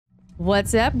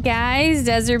What's up, guys?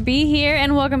 Desert Bee here,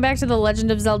 and welcome back to the Legend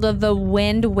of Zelda: The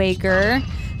Wind Waker.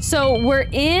 So we're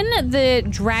in the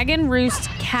Dragon Roost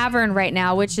Cavern right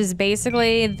now, which is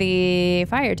basically the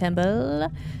fire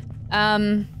temple.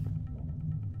 I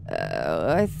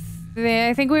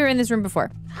think we were in this room before.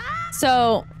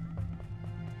 So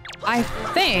I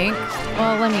think,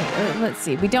 well, let's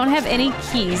see. We don't have any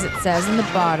keys, it says in the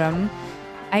bottom.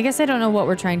 I guess I don't know what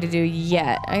we're trying to do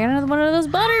yet. I got another one of those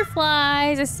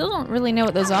butterflies. I still don't really know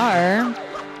what those are.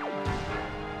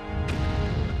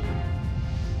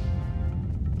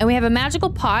 And we have a magical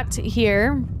pot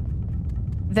here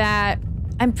that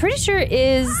I'm pretty sure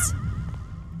is...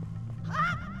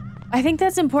 I think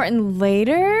that's important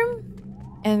later.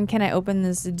 And can I open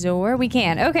this door? We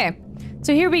can. Okay.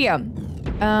 So here we go.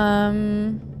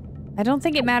 I don't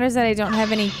think it matters that I don't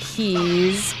have any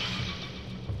keys.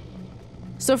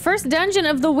 So first dungeon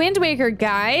of the Wind Waker,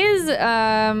 guys.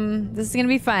 This is gonna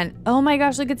be fun. Oh my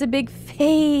gosh, look, it's a big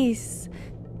face.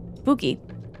 Spooky.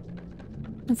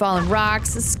 Fallen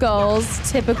rocks,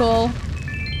 skulls, typical.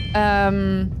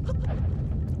 That's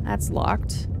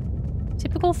locked.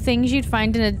 Typical things you'd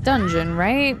find in a dungeon,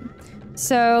 right?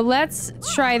 So let's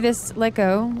try this. Let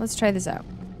go. Let's try this out.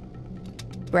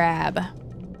 Grab.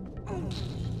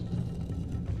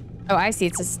 Oh, I see.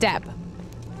 It's a step.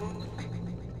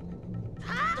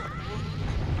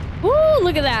 Ooh,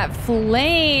 look at that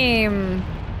flame.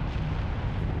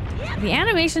 The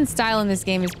animation style in this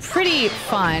game is pretty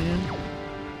fun.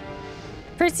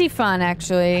 Pretty fun,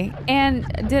 actually.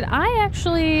 And did I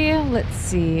actually... Let's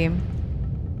see.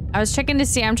 I was checking to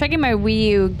see... I'm checking my Wii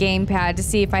U gamepad to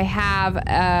see if I have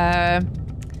a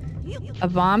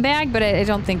bomb bag, but I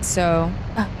don't think so.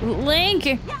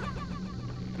 Link!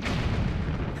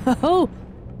 Oh!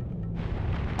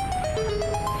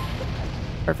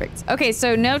 Perfect. Okay,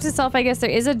 so note to self, I guess there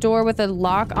is a door with a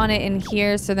lock on it in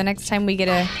here, so the next time we get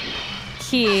a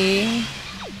key...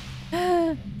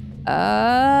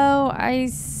 Oh, I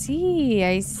see,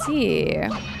 I see.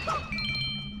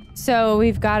 So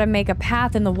we've got to make a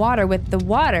path in the water with the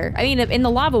water. I mean, in the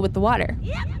lava with the water.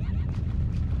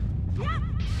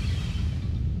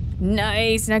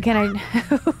 Nice. Now can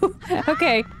I...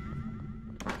 Okay.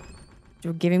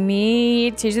 You're giving me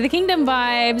Tears of the Kingdom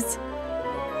vibes.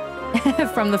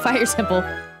 From the fire temple.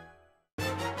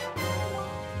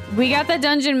 We got the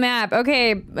dungeon map.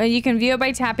 Okay, you can view it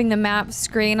by tapping the map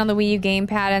screen on the Wii U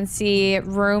gamepad and see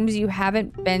rooms you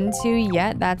haven't been to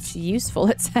yet. That's useful,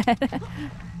 it said.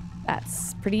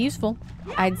 That's pretty useful,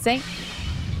 I'd say.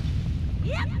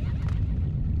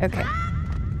 Okay.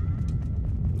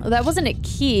 Well, that wasn't a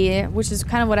key, which is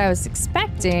kind of what I was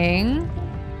expecting.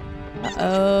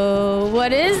 Uh-oh,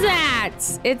 what is that?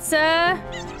 It's a...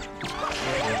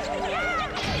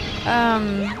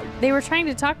 they were trying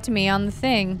to talk to me on the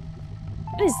thing.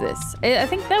 What is this? I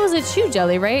think that was a chew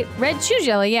jelly, right? Red chew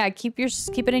jelly, yeah. Keep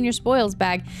it in your spoils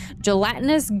bag.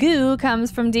 Gelatinous goo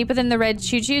comes from deep within the red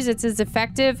chew-chews. It's as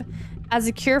effective as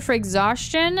a cure for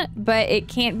exhaustion, but it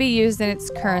can't be used in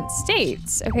its current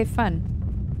state. Okay, fun.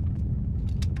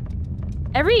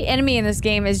 Every enemy in this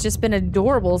game has just been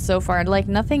adorable so far. Like,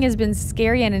 nothing has been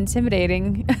scary and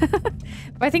intimidating. But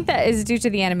I think that is due to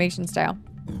the animation style.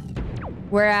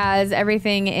 Whereas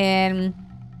everything in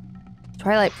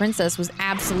Twilight Princess was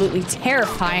absolutely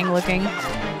terrifying looking.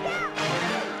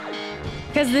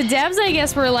 Because the devs, I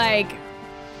guess, were like...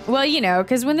 Well, you know,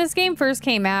 because when this game first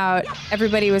came out,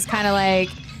 everybody was kind of like,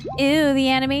 ew, the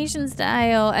animation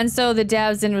style. And so the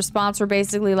devs in response were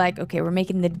basically like, okay, we're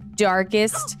making the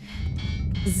darkest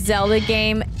Zelda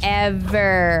game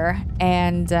ever.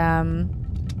 And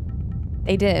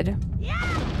they did.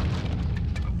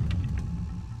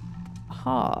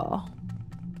 Oh.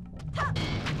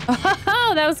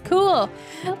 Oh, that was cool.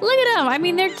 Look at them. I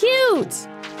mean, they're cute.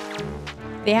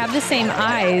 They have the same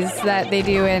eyes that they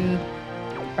do in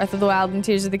Breath of the Wild and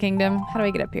Tears of the Kingdom. How do I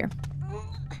get up here?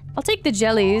 I'll take the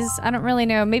jellies. I don't really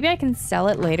know. Maybe I can sell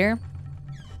it later.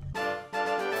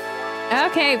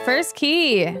 Okay, first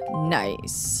key.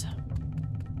 Nice.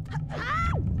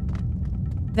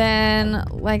 Then,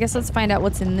 well, I guess let's find out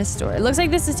what's in this door. It looks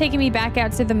like this is taking me back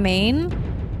out to the main.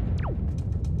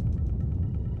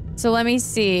 So let me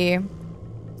see.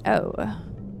 Oh.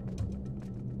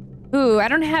 Ooh, I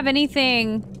don't have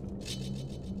anything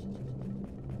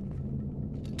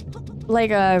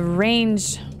like a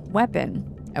ranged weapon.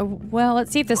 Oh, well,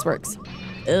 let's see if this works.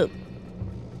 Ugh.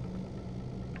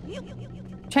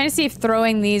 Trying to see if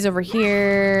throwing these over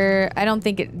here... I don't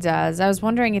think it does. I was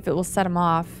wondering if it will set them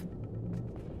off.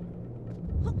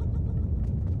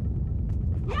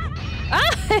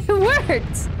 Ah, it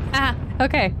worked! Ah,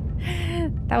 okay.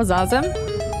 That was awesome.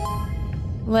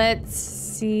 Let's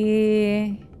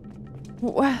see.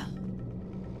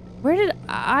 Where did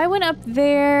I went up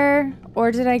there,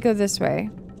 or did I go this way?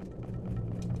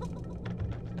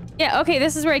 Yeah, okay,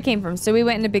 this is where I came from. So we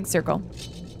went in a big circle.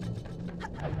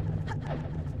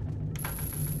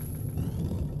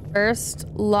 First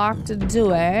locked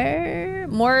door.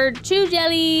 More chew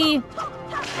jelly.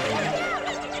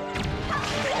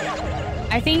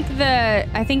 I think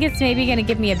it's maybe gonna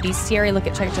give me a bestiary. Look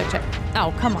at check.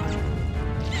 Oh, come on.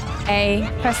 A,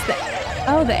 press the,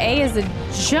 oh, the A is a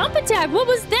jump attack. What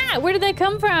was that? Where did that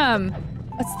come from?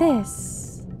 What's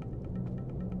this?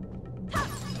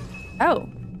 Oh.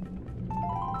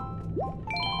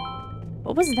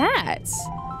 What was that?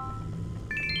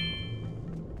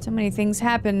 So many things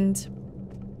happened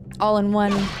all in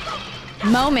one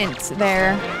moment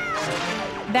there.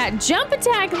 That jump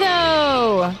attack,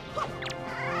 though!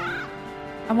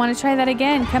 I want to try that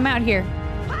again. Come out here.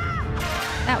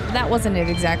 That wasn't it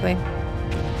exactly.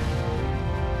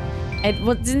 It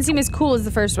didn't seem as cool as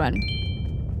the first one.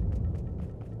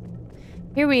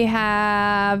 Here we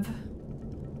have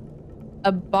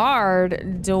a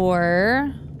barred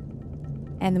door.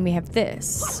 And then we have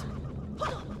this.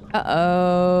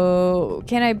 Uh-oh.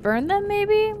 Can I burn them,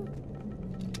 maybe?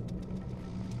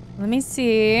 Let me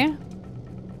see.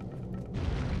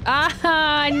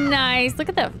 Ah, nice. Look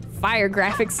at the fire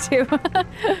graphics, too.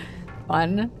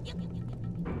 Fun.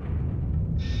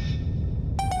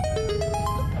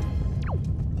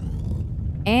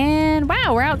 And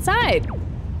wow, we're outside.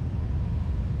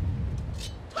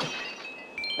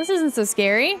 This isn't so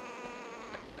scary.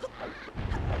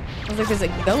 Looks like there's a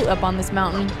goat up on this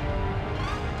mountain.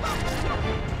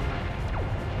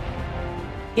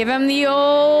 Give him the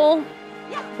old...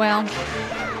 Well,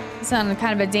 it's on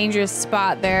kind of a dangerous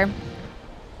spot there.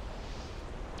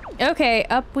 Okay,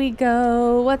 up we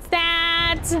go. What's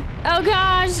that? Oh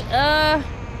gosh!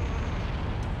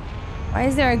 Why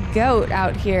is there a goat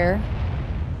out here?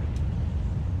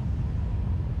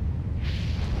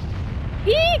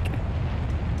 Eek!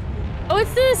 Oh,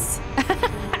 what's this?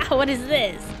 What is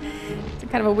this?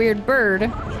 It's kind of a weird bird.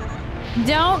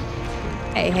 Don't...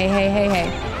 Hey.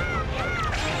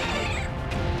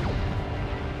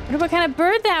 I wonder what kind of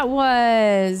bird that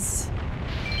was.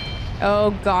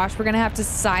 Oh gosh, we're gonna have to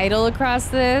sidle across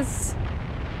this.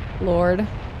 Lord.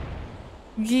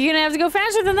 You're gonna have to go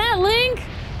faster than that, Link!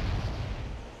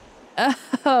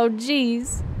 Oh,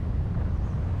 jeez.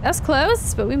 That's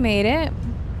close, but we made it.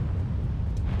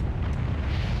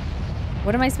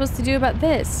 What am I supposed to do about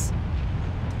this?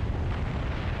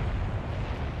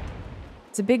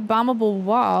 It's a big bombable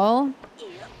wall.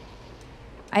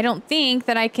 I don't think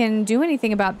that I can do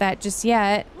anything about that just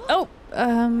yet. Oh,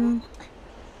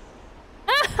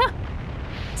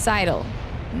 Sidle.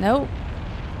 Nope.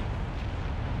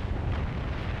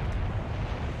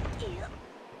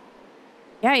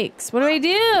 Yikes, what do I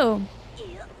do?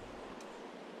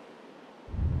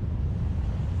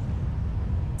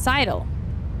 Sidle.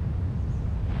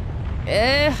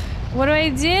 What do I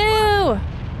do?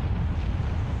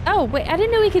 Oh, wait, I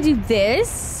didn't know we could do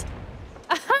this.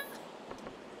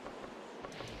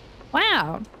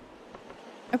 Wow.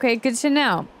 Okay, good to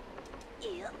know.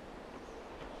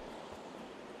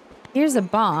 Here's a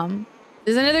bomb.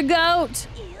 There's another goat.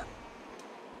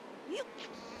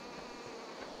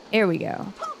 Here we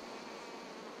go.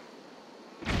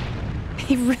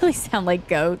 They really sound like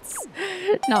goats,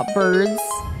 not birds.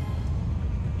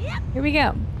 Here we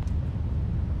go.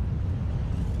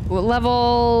 Well,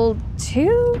 level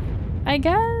 2, I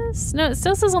guess? No, it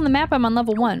still says on the map I'm on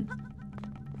level 1.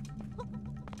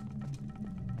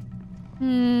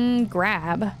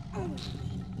 Grab.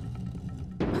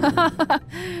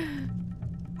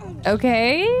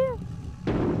 Okay.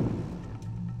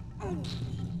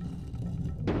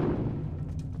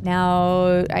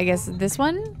 Now, I guess this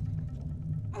one?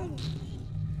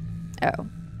 Oh.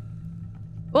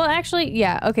 Well, actually,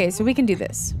 yeah. Okay, so we can do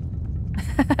this.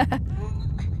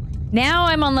 Now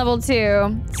I'm on level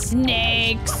 2.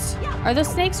 Snakes. Are those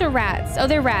snakes or rats? Oh,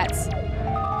 they're rats.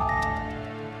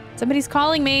 Somebody's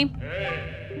calling me.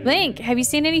 Link, have you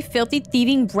seen any filthy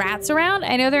thieving rats around?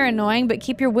 I know they're annoying, but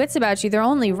keep your wits about you. They're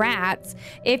only rats.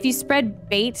 If you spread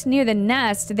bait near the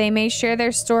nest, they may share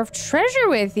their store of treasure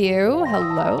with you.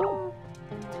 Hello?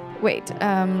 Wait,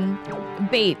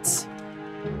 bait.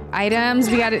 Items,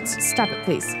 we got it. Stop it,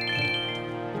 please.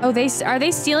 Oh, are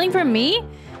they stealing from me?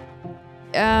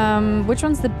 Which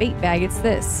one's the bait bag? It's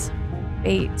this.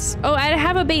 Bait. Oh, I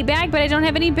have a bait bag, but I don't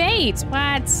have any bait.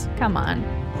 What? Come on.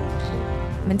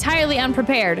 I'm entirely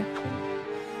unprepared.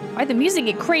 Why'd the music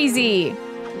get crazy?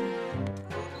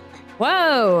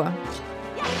 Whoa.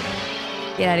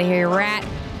 Get out of here, rat.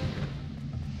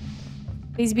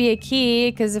 Please be a key,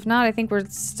 because if not, I think we're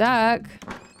stuck.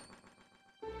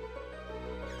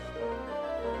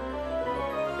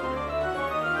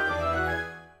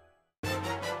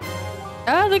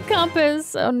 Oh, the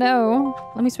compass. Oh,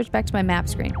 no. Let me switch back to my map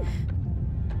screen.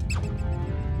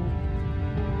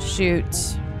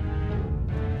 Shoot.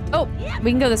 Oh,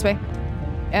 we can go this way.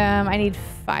 I need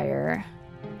fire.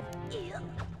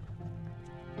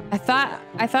 I thought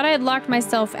I had locked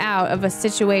myself out of a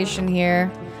situation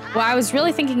here. Well, I was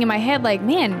really thinking in my head, like,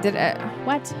 man,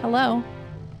 what? Hello?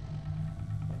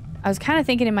 I was kind of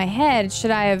thinking in my head,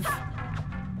 should I have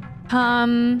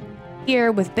come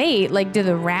here with bait? Like, do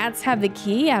the rats have the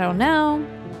key? I don't know.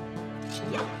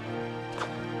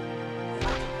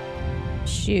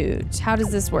 Shoot, how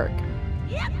does this work?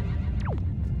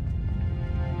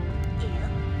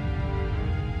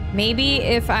 Maybe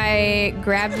if I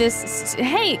grab this,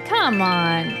 hey, come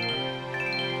on.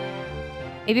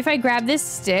 Maybe if I grab this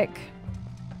stick.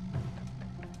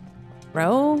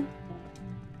 Bro.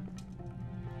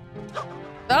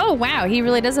 Oh, wow, he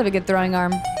really does have a good throwing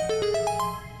arm.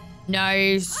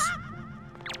 Nice.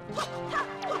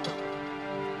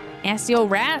 Nasty old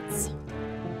rats.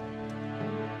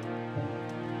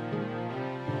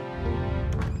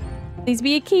 Please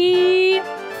be a key.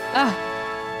 Ah.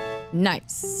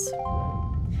 Nice.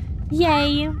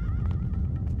 Yay.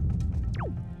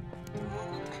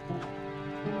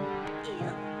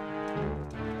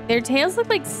 Their tails look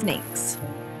like snakes.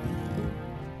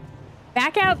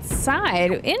 Back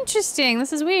outside. Interesting.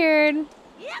 This is weird.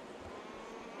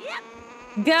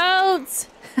 Goats.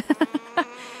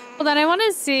 Hold on. I want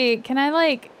to see. Can I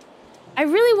like... I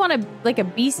really want a a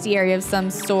bestiary of some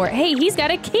sort. Hey, he's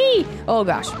got a key. Oh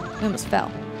gosh. I almost fell.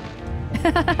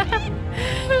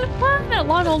 That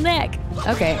long old neck.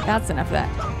 Okay, that's enough of that.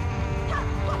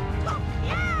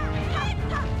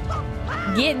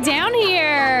 Get down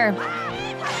here.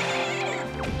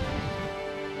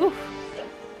 Ooh.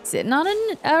 Sitting on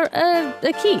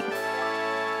a key.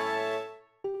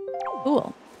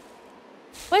 Cool.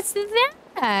 What's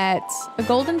that? A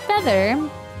golden feather.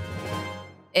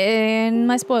 In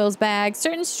my spoils bag.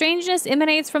 Certain strangeness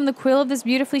emanates from the quill of this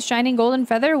beautifully shining golden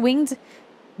feather. Winged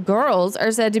girls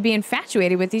are said to be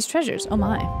infatuated with these treasures. Oh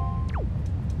my.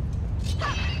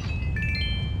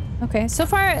 Okay, so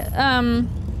far,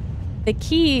 the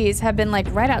keys have been like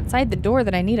right outside the door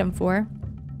that I need them for.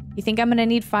 You think I'm gonna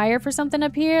need fire for something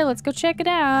up here? Let's go check it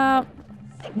out.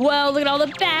 Whoa, look at all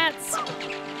the bats.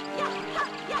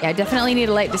 Yeah, I definitely need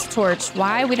to light this torch.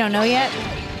 Why? We don't know yet.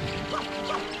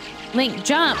 Link,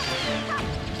 jump.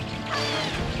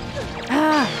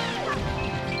 Ah.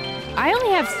 I only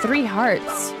have 3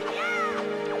 hearts.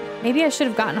 Maybe I should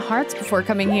have gotten hearts before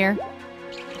coming here.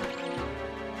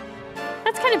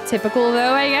 That's kind of typical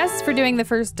though, I guess, for doing the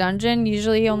first dungeon.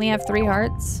 Usually you only have 3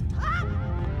 hearts.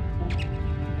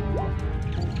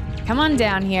 Come on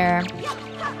down here.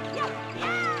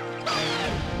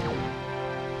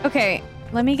 Okay,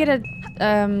 let me get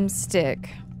a stick.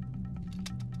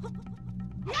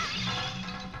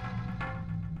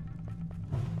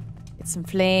 Get some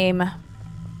flame.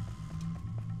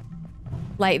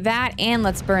 Light that, and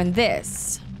let's burn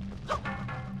this.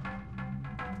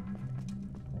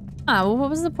 Ah, well, what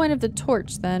was the point of the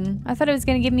torch then? I thought it was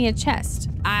gonna give me a chest.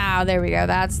 Ah, there we go.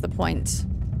 That's the point.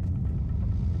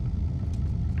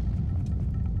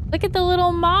 Look at the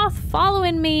little moth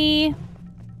following me.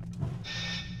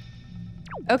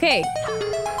 Okay.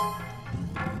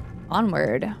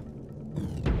 Onward.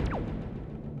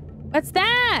 What's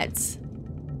that?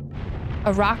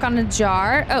 A rock on a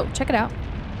jar. Oh, check it out.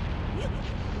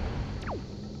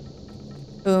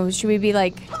 Oh, should we be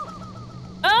like...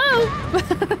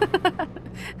 Oh!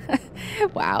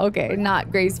 Wow, okay.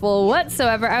 Not graceful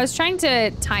whatsoever. I was trying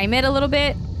to time it a little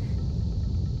bit.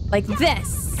 Like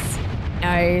this.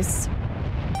 Nice.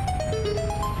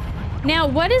 Now,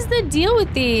 what is the deal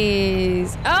with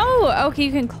these? Oh, okay,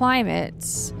 you can climb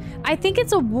it. I think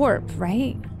it's a warp,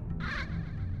 right?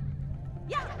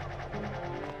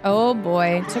 Oh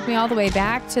boy, took me all the way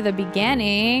back to the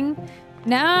beginning.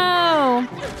 No!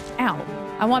 Ow.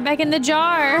 I want back in the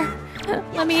jar.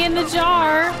 Let me in the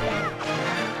jar.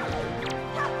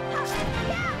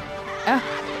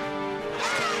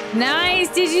 Nice,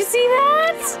 did you see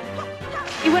that?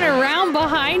 He went around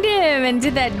behind him and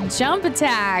did that jump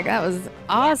attack. That was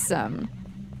awesome.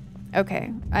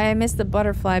 Okay, I missed the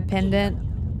butterfly pendant.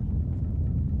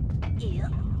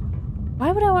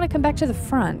 Why would I want to come back to the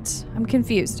front? I'm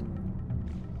confused.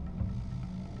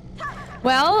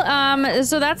 Well,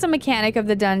 so that's a mechanic of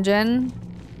the dungeon.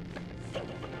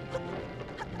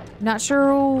 Not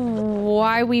sure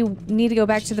why we need to go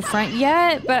back to the front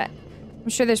yet, but I'm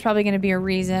sure there's probably going to be a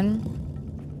reason.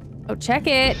 Oh, check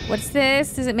it. What's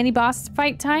this? Is it mini boss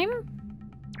fight time?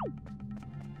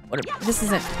 This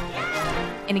isn't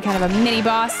any kind of a mini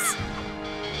boss.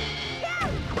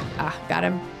 Ah, got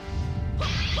him.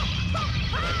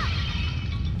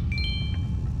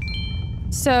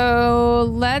 So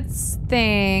let's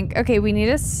think. Okay, we need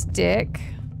a stick.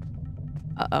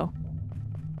 Uh-oh.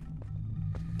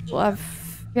 Well, I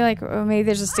feel like maybe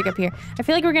there's a stick up here. I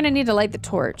feel like we're gonna need to light the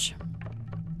torch.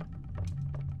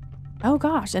 Oh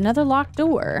gosh, another locked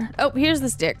door. Oh, here's the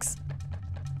sticks.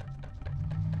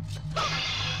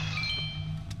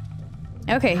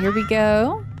 Okay, here we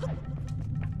go.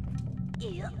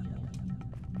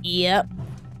 Yep.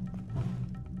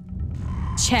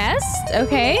 Chest?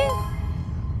 Okay.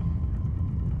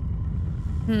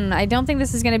 I don't think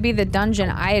this is gonna be the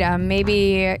dungeon item.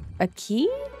 Maybe a key?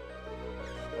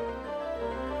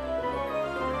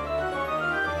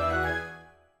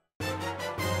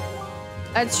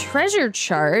 A treasure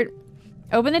chart.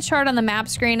 Open the chart on the map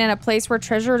screen and a place where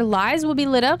treasure lies will be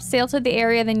lit up. Sail to the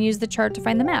area, then use the chart to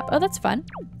find the map. Oh, that's fun.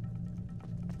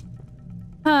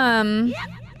 How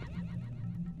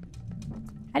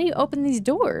do you open these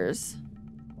doors?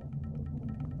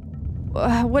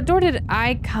 What door did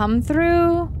I come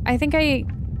through? I think I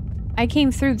came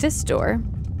through this door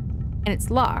and it's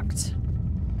locked.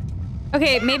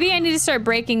 Okay, maybe I need to start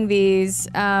breaking these.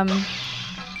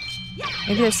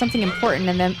 Maybe there's something important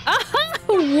in them.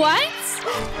 What?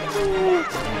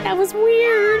 That was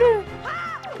weird.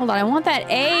 Hold on, I want that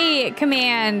A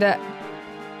command.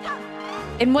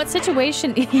 In what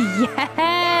situation?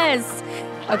 Yes.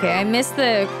 Okay, I missed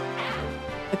the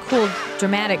cool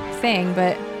dramatic thing,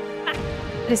 but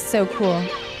it is so cool.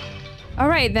 All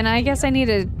right, then I guess I need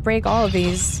to break all of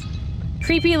these.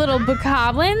 Creepy little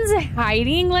bokoblins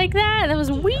hiding like that. That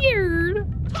was weird.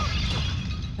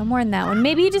 No more in that one.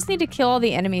 Maybe you just need to kill all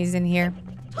the enemies in here.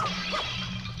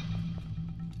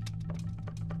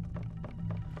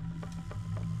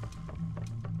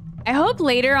 I hope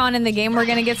later on in the game we're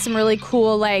gonna get some really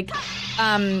cool, like,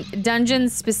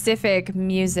 dungeon-specific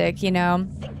music, you know?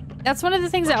 That's one of the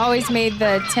things that always made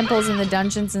the temples and the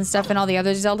dungeons and stuff and all the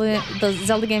other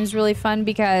Zelda games really fun,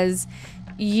 because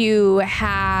you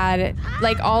had,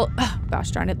 like, oh, gosh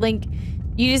darn it, Link.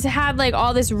 You just had, like,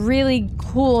 all this really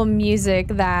cool music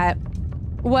that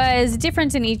was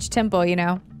different in each temple, you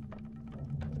know?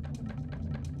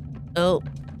 Oh.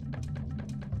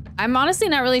 I'm honestly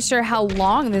not really sure how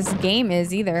long this game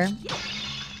is either.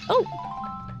 Oh.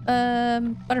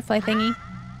 Butterfly thingy.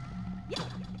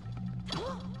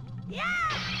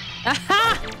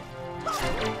 Aha!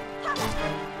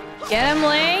 Get him,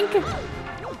 Link!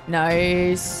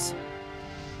 Nice.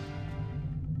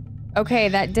 Okay,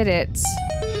 that did it.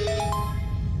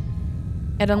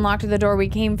 It unlocked the door we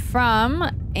came from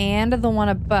and the one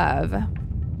above.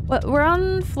 Well, we're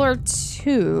on floor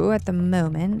 2 at the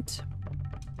moment.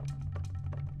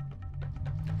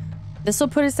 This will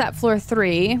put us at floor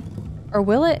 3. Or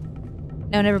will it?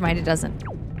 No, never mind, it doesn't.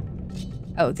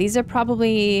 Oh, these are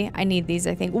probably... I need these,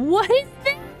 I think. What is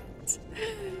that?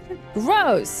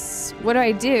 Gross. What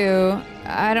do?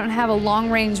 I don't have a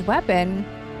long-range weapon.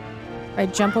 I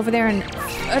jump over there and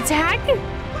attack?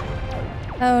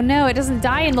 Oh no, it doesn't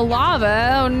die in the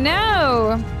lava. Oh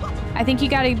no. I think you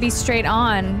gotta be straight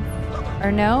on.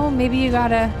 Or no, maybe you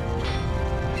gotta...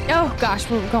 Oh gosh,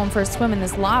 we're going for a swim in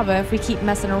this lava if we keep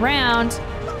messing around.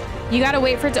 You gotta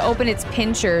wait for it to open its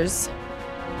pinchers.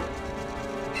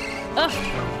 Ugh.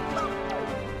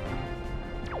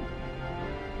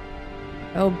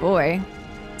 Oh boy.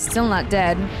 Still not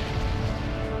dead.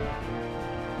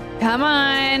 Come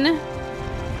on.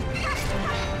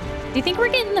 Do you think we're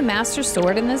getting the Master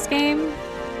Sword in this game?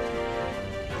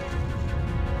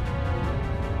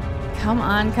 Come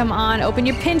on, come on. Open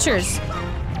your pinchers.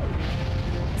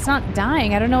 It's not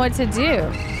dying. I don't know what to do.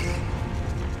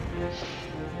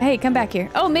 Hey, come back here.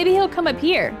 Oh, maybe he'll come up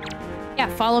here. Yeah,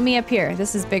 follow me up here.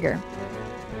 This is bigger.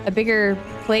 A bigger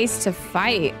place to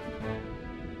fight.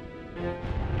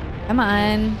 Come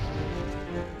on.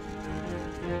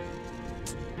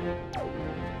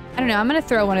 I don't know. I'm gonna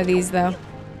throw one of these though.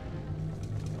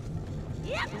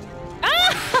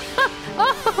 Ah!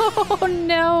 Oh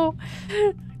no.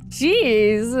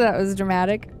 Jeez, that was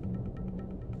dramatic.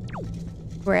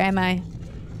 Where am I?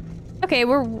 Okay,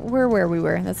 we're where we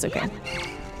were. That's okay.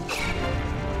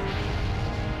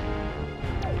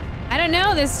 I don't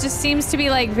know. This just seems to be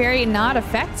like very not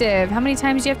effective. How many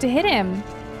times do you have to hit him?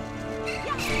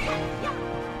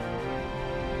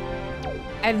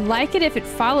 I'd like it if it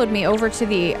followed me over to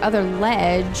the other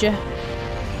ledge.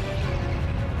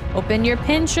 Open your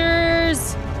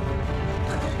pinchers.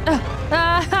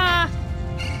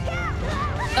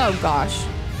 Oh gosh.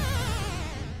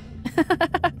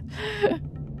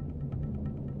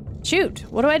 Shoot,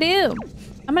 what do I do?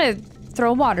 I'm gonna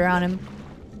throw water on him.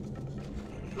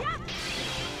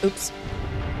 Oops.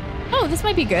 Oh, this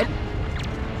might be good.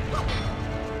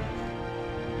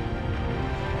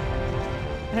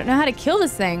 I don't know how to kill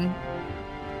this thing.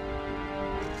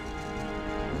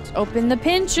 Let's open the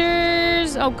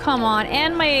pinchers. Oh, come on.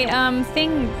 And my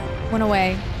thing went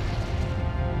away.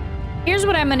 Here's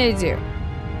what I'm gonna do.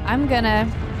 I'm gonna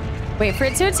wait for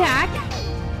it to attack.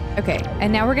 Okay,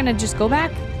 and now we're gonna just go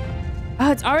back.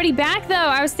 Oh, it's already back though.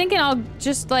 I was thinking I'll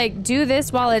just like do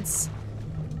this while it's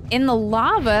in the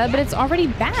lava, but it's already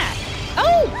back.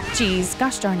 Oh, jeez,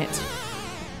 gosh darn it.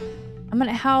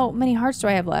 How many hearts do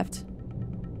I have left?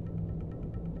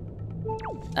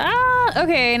 Ah,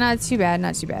 okay, not too bad,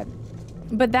 not too bad.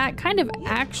 But that kind of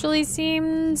actually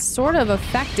seems sort of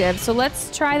effective, so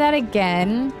let's try that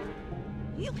again.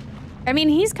 I mean,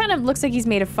 he's kind of looks like he's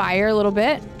made of fire a little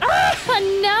bit. Ah,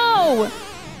 no!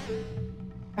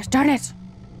 Gosh darn it.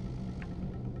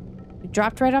 It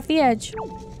dropped right off the edge.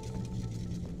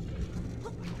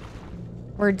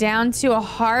 We're down to a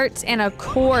heart and a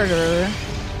quarter.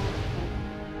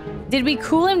 Did we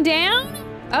cool him down?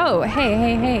 Oh, hey,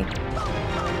 hey, hey.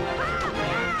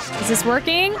 Is this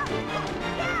working?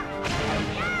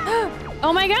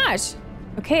 Oh my gosh.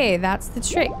 Okay, that's the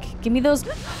trick. Give me those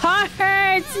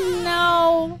hearts.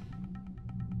 No.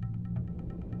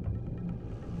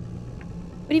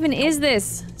 What even is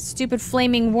this? Stupid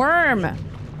flaming worm.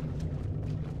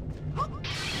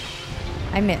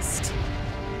 I missed.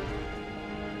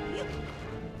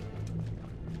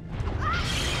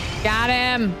 Got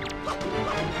him.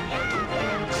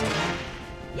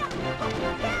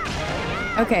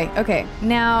 Okay, okay.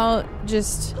 Now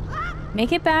just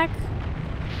make it back.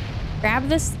 Grab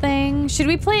this thing. Should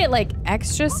we play it like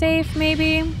extra safe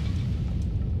maybe?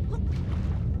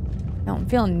 No, I'm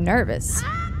feeling nervous.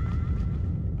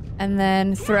 And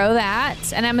then throw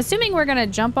that. And I'm assuming we're gonna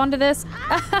jump onto this.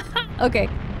 Okay.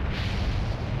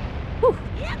 Whew.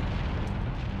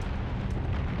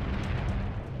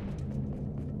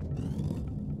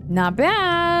 Not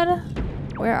bad.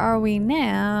 Where are we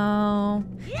now?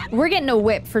 We're getting a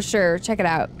whip for sure. Check it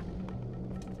out.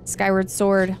 Skyward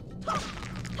Sword.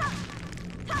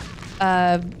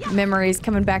 Memories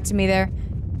coming back to me there.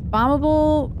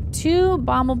 Bombable, 2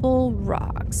 bombable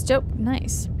rocks. Dope,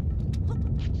 nice.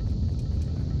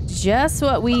 Just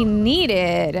what we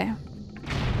needed.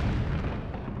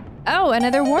 Oh,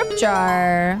 another warp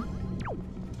jar.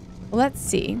 Let's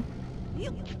see.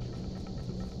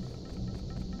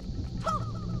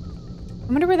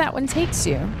 I wonder where that one takes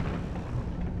you.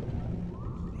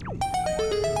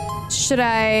 Should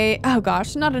I... Oh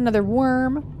gosh, not another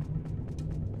worm.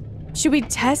 Should we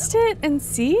test it and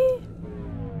see?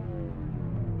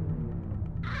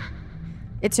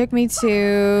 It took me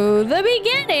to the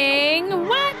beginning.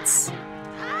 What?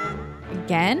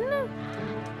 Again?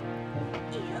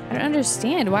 I don't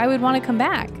understand why we'd want to come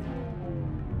back.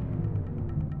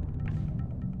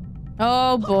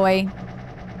 Oh boy.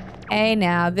 Hey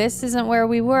now, this isn't where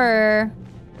we were.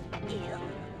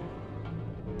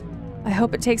 I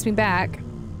hope it takes me back.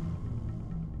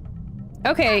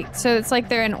 Okay, so it's like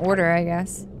they're in order, I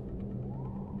guess.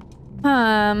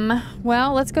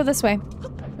 Well, let's go this way.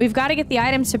 We've got to get the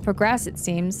items to progress, it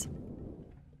seems.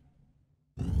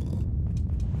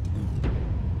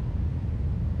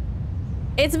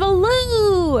 It's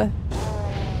Valoo!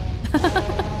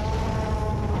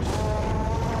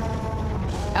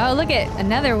 Oh, look at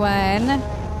another one.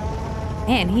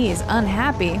 Man, he is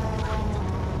unhappy.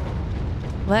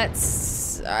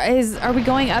 Let's... Are we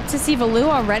going up to see Valoo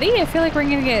already? I feel like we're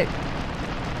gonna get...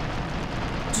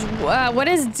 what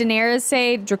does Daenerys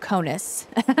say? Draconis.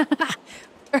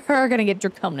 We're gonna get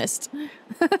Draconis.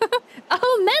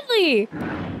 Oh, Medley!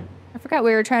 I forgot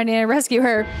we were trying to rescue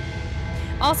her.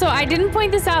 Also, I didn't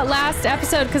point this out last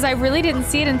episode because I really didn't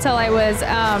see it until I was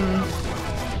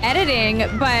editing,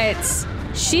 but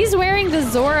she's wearing the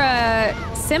Zora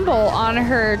symbol on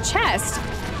her chest.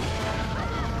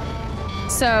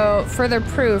 So, further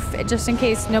proof, just in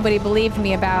case nobody believed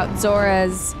me about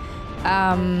Zora's,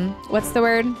 what's the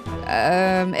word?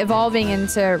 Evolving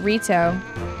into Rito.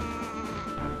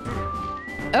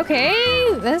 Okay,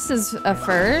 this is a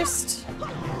first.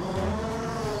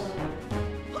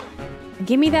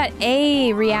 Give me that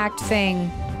A react thing.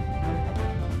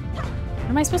 What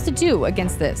am I supposed to do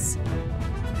against this?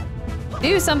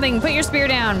 Do something, put your spear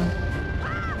down.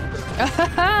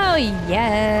 Oh,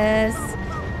 yes.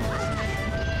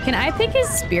 Can I pick his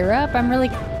spear up? I'm really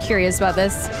curious about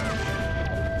this.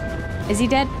 Is he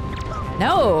dead?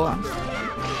 No.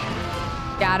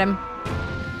 Got him.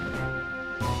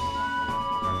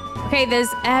 Okay,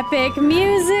 this epic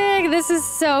music. This is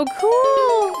so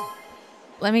cool.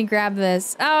 Let me grab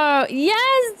this. Oh,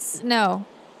 yes. No.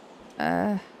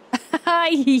 Yes.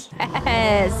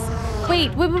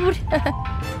 Wait.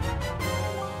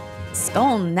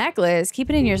 Skull necklace. Keep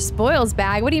it in your spoils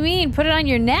bag. What do you mean? Put it on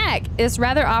your neck. This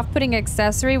rather off-putting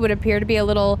accessory would appear to be of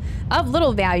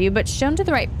little value, but shown to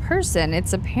the right person,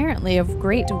 it's apparently of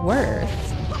great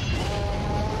worth.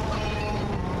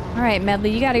 All right, Medley,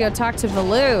 you gotta go talk to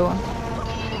Valoo.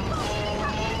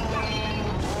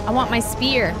 I want my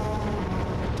spear.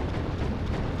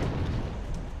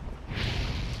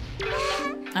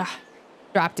 Ah,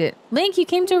 dropped it. Link, you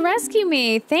came to rescue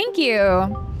me. Thank you.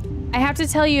 I have to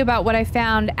tell you about what I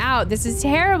found out. This is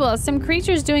terrible. Some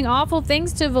creature's doing awful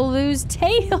things to Valoo's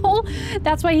tail.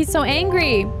 That's why he's so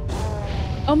angry.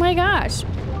 Oh my gosh.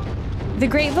 The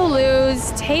great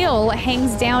Valoo's tail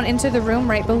hangs down into the room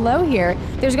right below here.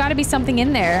 There's got to be something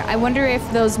in there. I wonder if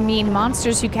those mean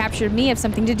monsters who captured me have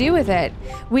something to do with it.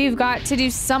 We've got to do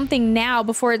something now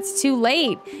before it's too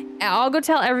late. I'll go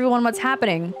tell everyone what's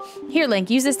happening. Here,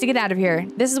 Link, use this to get out of here.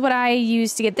 This is what I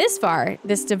used to get this far.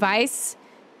 This device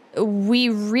we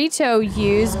Rito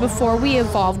used before we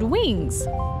evolved wings.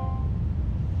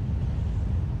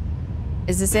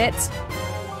 Is this it?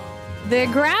 The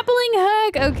grappling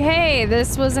hook. Okay,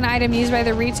 this was an item used by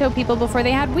the Rito people before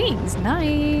they had wings.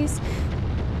 Nice.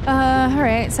 All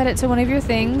right, set it to one of your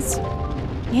things.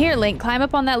 Here, Link, climb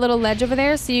up on that little ledge over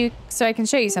there so I can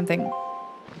show you something.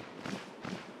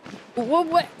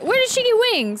 What? Where did she get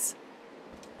wings?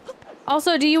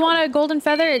 Also, do you want a golden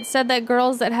feather? It said that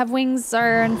girls that have wings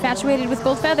are infatuated with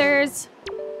gold feathers.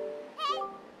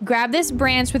 Grab this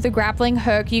branch with the grappling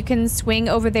hook. You can swing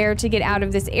over there to get out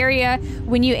of this area.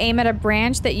 When you aim at a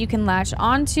branch that you can latch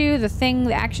onto,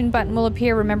 the action button will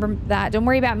appear. Remember that. Don't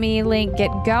worry about me, Link.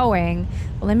 Get going.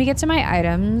 Well, let me get to my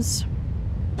items.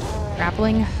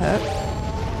 Grappling hook.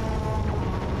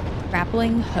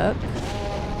 Grappling hook.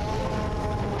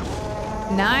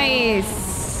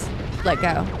 Nice. Let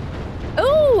go.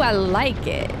 Oh, I like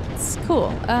it. It's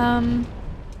cool. I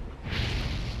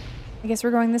guess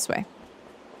we're going this way.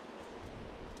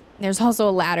 There's also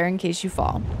a ladder in case you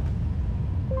fall.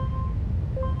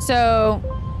 So,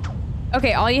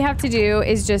 okay, all you have to do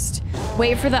is just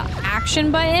wait for the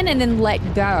action button and then let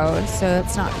go. So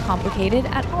it's not complicated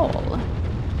at all.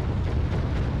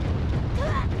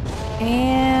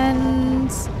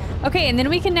 And, okay, and then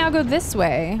we can now go this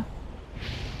way.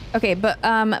 Okay, but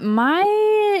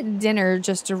my dinner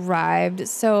just arrived,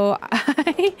 so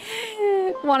I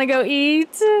want to go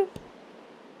eat.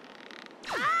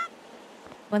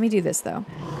 Let me do this, though.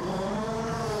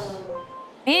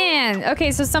 Man,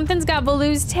 okay, so something's got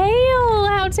Valoo's tail.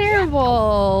 How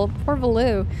terrible. Poor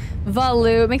Valoo.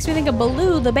 Valoo. It makes me think of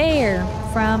Baloo the bear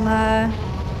from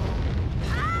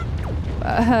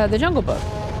the Jungle Book.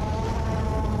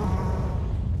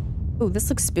 Ooh, this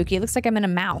looks spooky. It looks like I'm in a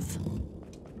mouth.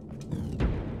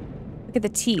 Look at the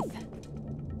teeth.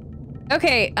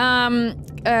 Okay,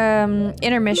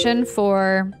 intermission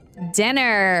for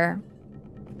dinner.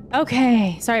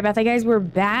 Okay, sorry about that, guys. We're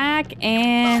back,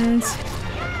 and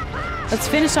let's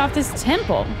finish off this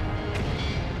temple.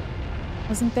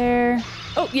 Wasn't there...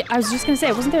 Oh, yeah, I was just gonna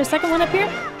say, wasn't there a second one up here?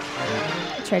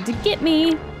 It tried to get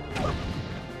me.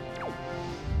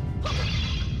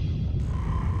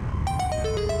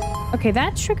 Okay,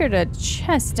 that triggered a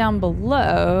chest down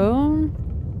below.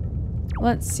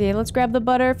 Let's see, let's grab the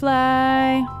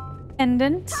butterfly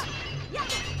pendant.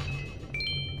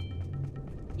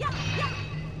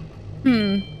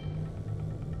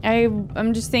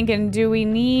 I'm just thinking, do we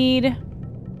need...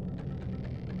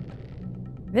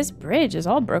 This bridge is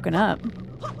all broken up.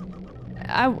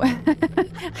 I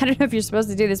don't know if you're supposed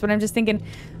to do this, but I'm just thinking,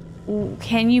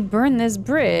 can you burn this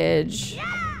bridge?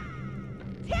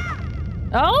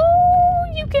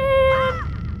 Oh, you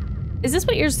can! Is this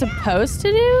what you're supposed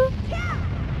to do?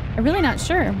 I'm really not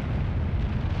sure.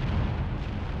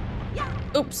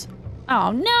 Oops.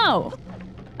 Oh, no!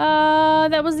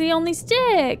 That was the only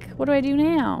stick. What do I do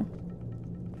now?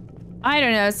 I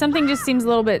don't know. Something just seems a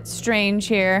little bit strange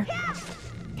here.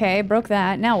 Okay, broke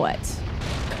that. Now what?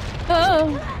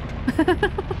 Oh!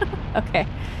 Okay.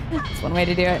 That's one way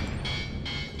to do it.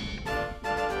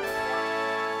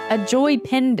 A joy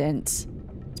pendant.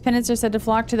 Pendants are said to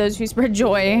flock to those who spread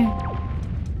joy.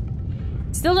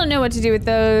 Still don't know what to do with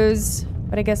those,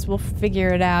 but I guess we'll figure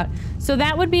it out. So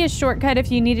that would be a shortcut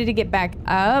if you needed to get back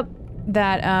up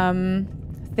that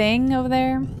thing over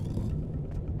there.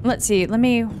 Let's see, let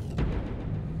me...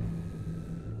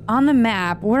 On the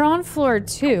map, we're on floor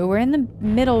 2. We're in the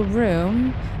middle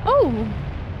room. Oh!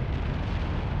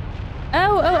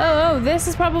 Oh, this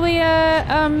is probably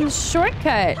a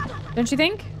shortcut, don't you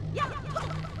think?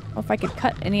 Well, if I could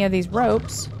cut any of these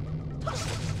ropes.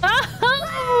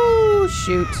 Oh,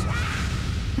 shoot.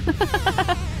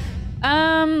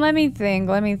 Let me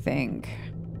think.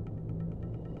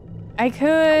 I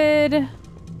could...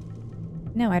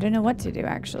 No, I don't know what to do,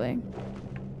 actually.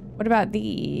 What about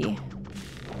the...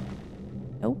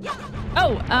 Nope.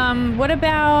 Oh, what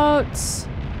about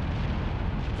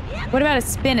a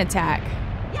spin attack?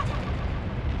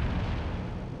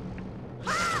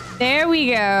 There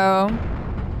we go.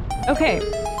 Okay.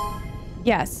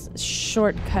 Yes,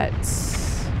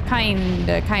 shortcuts.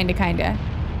 Kinda.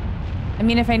 I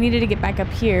mean, if I needed to get back up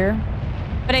here.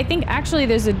 But I think actually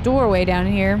there's a doorway down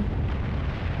here.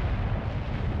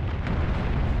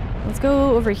 Let's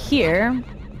go over here.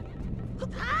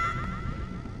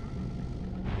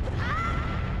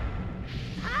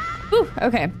 Ooh,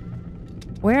 okay.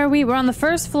 Where are we? We're on the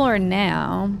first floor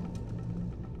now.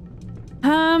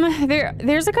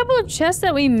 There's a couple of chests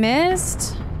that we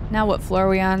missed. Now what floor are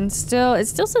we on? It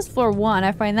still says floor 1.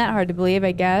 I find that hard to believe,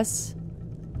 I guess.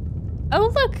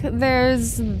 Oh, look,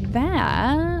 there's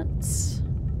that.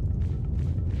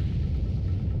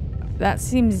 That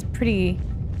seems pretty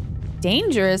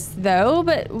dangerous though,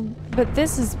 but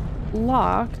this is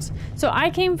locked. So I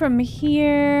came from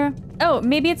here. Oh,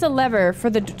 maybe it's a lever for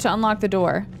to unlock the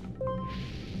door.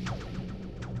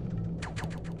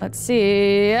 Let's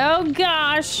see. Oh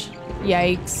gosh.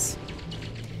 Yikes.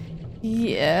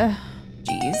 Yeah.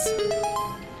 Jeez.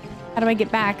 How do I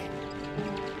get back?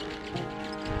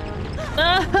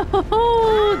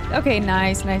 Oh, okay,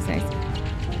 nice.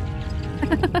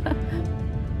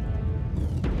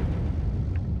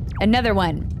 Another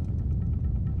one.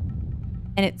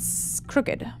 And it's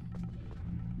crooked.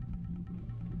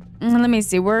 Let me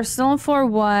see. We're still on floor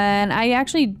 1.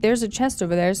 There's a chest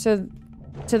over there, so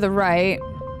to the right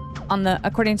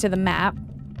according to the map.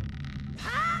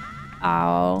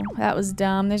 Oh, that was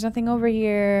dumb. There's nothing over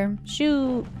here.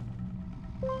 Shoot.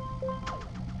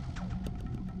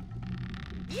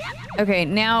 Okay,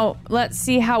 now let's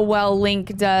see how well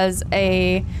Link does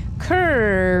a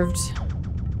curved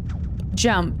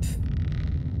jump.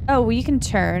 Oh, well, you can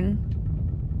turn.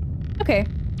 Okay,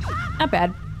 not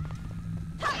bad.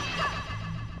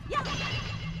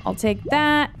 I'll take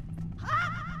that.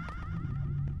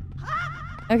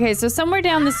 Okay, so somewhere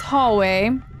down this hallway,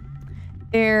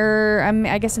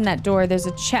 I guess in that door, there's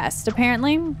a chest,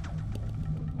 apparently.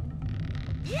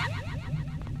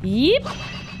 Yep.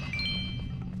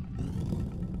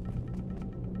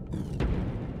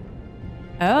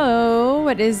 Oh,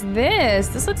 what is this?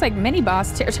 This looks like mini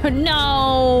boss territory.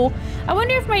 No! I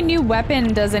wonder if my new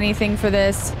weapon does anything for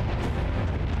this.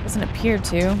 Doesn't appear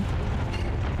to.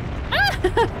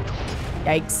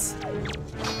 Yikes.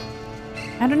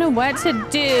 I don't know what to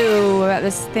do about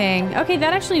this thing. Okay,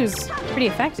 that actually was pretty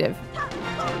effective.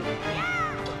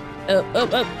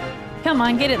 Oh. Come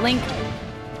on, get it, Link.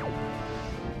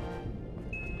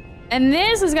 And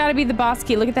this has got to be the boss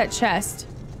key. Look at that chest.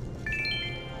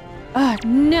 Oh,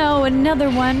 no, another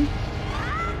one.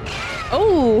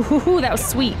 Oh, that was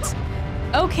sweet.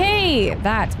 Okay,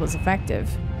 that was effective.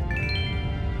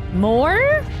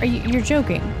 More? You're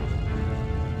joking.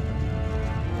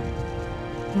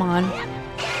 Come on.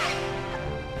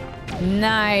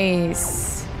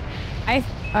 Nice.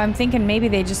 I'm thinking maybe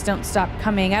they just don't stop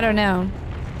coming. I don't know.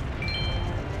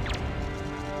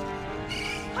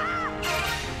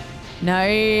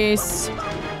 Nice.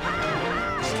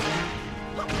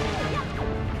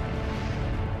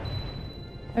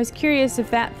 I was curious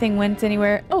if that thing went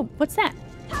anywhere. Oh, what's that?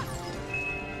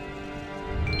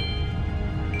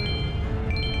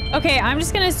 Okay, I'm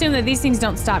just gonna assume that these things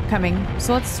don't stop coming.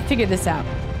 So let's figure this out.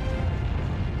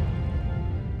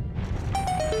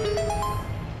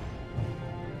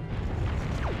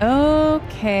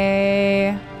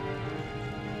 Okay.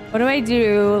 What do I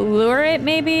do? Lure it,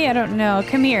 maybe? I don't know.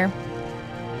 Come here.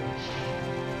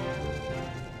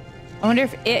 I wonder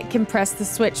if it can press the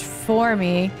switch for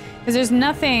me. Because there's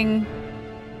nothing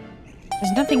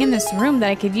in this room that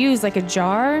I could use, like a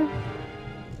jar.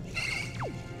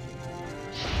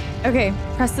 Okay,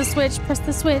 press the switch,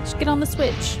 get on the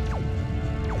switch.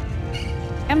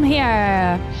 Come here.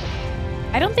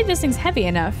 I don't think this thing's heavy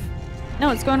enough. No,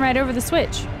 it's going right over the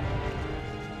switch.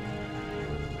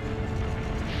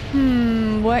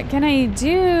 What can I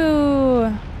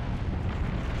do?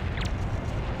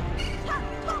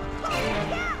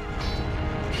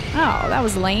 Oh, that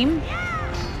was lame.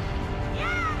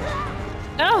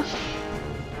 Oh!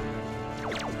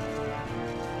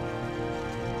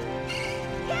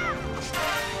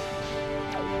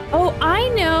 Oh, I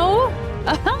know!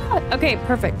 Okay,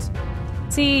 perfect.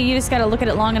 See, you just gotta look at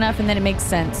it long enough and then it makes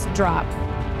sense. Drop.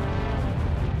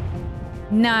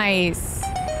 Nice.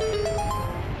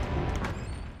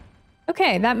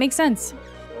 Okay, that makes sense.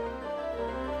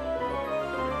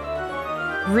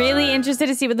 Really interested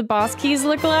to see what the boss keys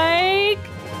look like.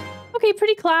 Okay,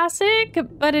 pretty classic,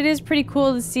 but it is pretty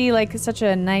cool to see like such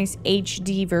a nice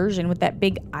HD version with that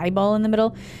big eyeball in the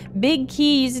middle. Big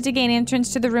key, use it to gain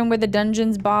entrance to the room where the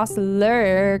dungeon's boss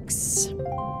lurks.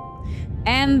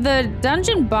 And the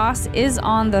dungeon boss is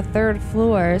on the 3rd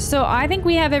floor, so I think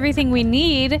we have everything we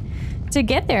need to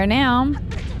get there now.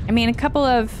 I mean,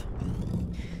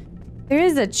 there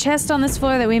is a chest on this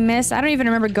floor that we missed. I don't even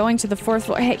remember going to the 4th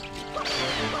floor. Hey.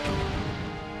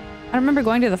 I don't remember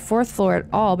going to the 4th floor at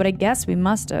all, but I guess we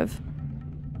must have.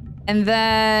 And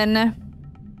then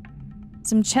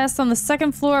some chests on the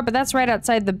 2nd floor, but that's right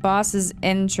outside the boss's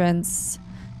entrance.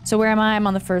 So where am I? I'm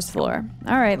on the 1st floor.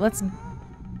 All right, let's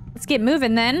get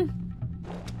moving then.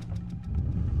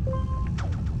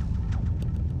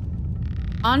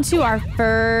 On to our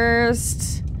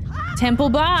first temple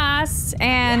boss,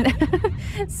 and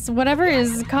whatever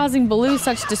is causing Baloo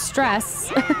such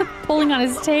distress, pulling on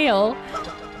his tail.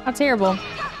 How terrible.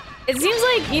 It seems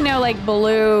like, you know, like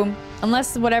Baloo,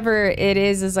 unless whatever it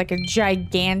is like a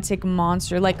gigantic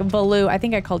monster, like Baloo. I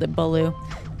think I called it Baloo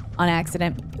on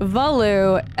accident.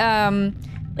 Baloo,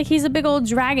 like he's a big old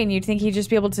dragon. You'd think he'd just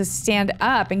be able to stand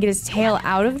up and get his tail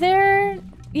out of there,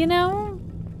 you know?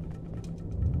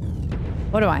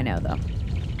 What do I know, though?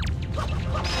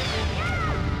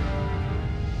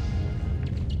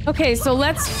 Okay, so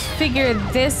let's figure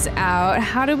this out.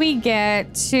 How do we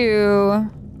get to...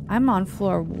 I'm on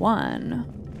floor 1.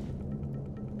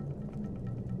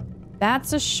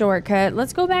 That's a shortcut.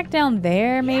 Let's go back down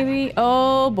there, maybe.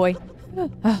 Oh, boy.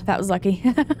 Oh, that was lucky.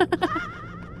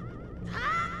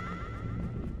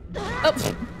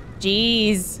 Oh,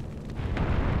 jeez.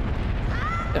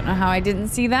 Don't know how I didn't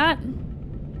see that.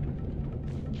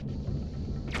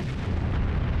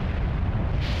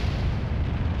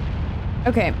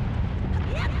 Okay.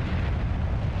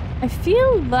 I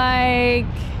feel like...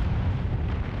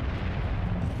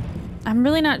 I'm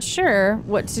really not sure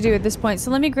what to do at this point.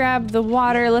 So let me grab the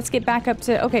water. Let's get back up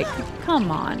to... Okay, come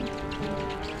on.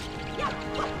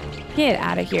 Get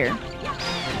out of here.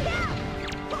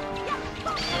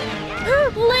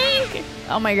 Link!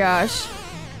 Oh my gosh.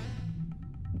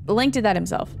 Link did that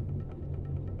himself.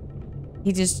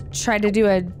 He just tried to do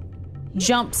a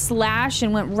jump slash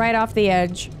and went right off the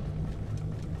edge.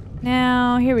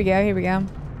 Now, here we go, here we go.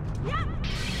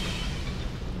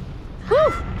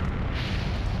 Whew!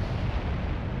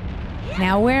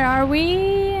 Now where are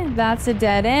we? That's a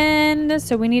dead end,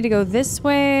 so we need to go this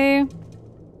way.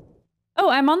 Oh,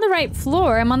 I'm on the right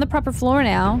floor. I'm on the proper floor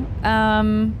now.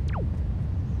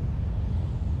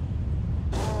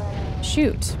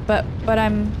 Shoot, but I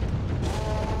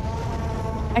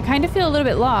kind of feel a little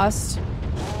bit lost.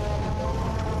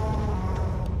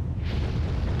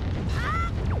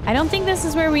 I don't think this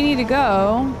is where we need to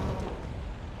go.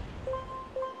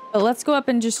 But let's go up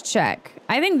and just check.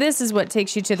 I think this is what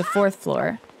takes you to the 4th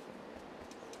floor.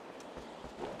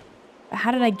 But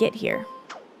how did I get here?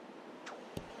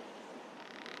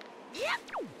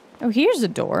 Oh, here's a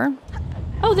door.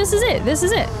 Oh, this is it. This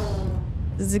is it.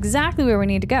 This is exactly where we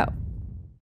need to go.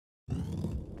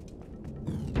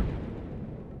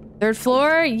 3rd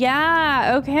floor?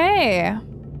 Yeah, okay.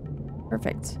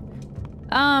 Perfect.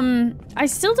 I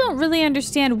still don't really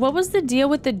understand. What was the deal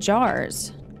with the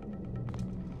jars?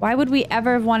 Why would we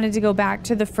ever have wanted to go back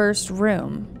to the 1st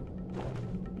room?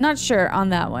 Not sure on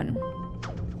that one.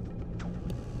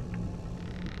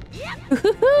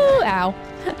 Ow.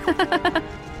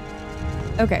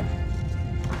 Okay.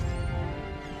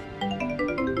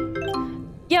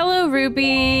 Yellow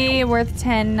rupee, worth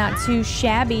 10, not too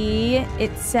shabby.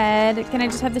 It said, can I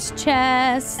just have this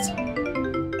chest?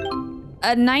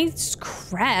 A nice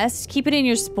crest. Keep it in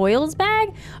your spoils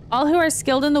bag. All who are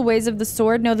skilled in the ways of the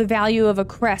sword know the value of a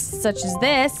crest such as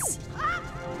this.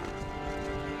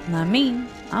 Not me.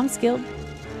 I'm skilled.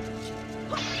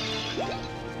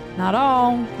 Not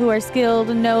all who are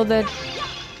skilled know the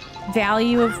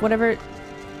value of whatever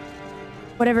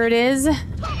it is.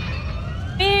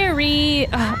 Very.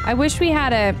 I wish we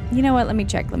had a... You know what? Let me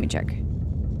check. Let me check.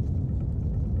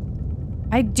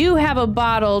 I do have a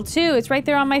bottle, too. It's right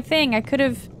there on my thing. I could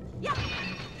have...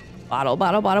 Bottle,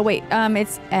 bottle, bottle. Wait,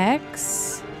 it's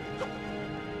X.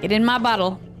 Get in my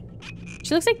bottle.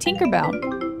 She looks like Tinkerbell.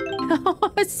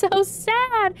 Oh, it's so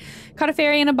sad. Caught a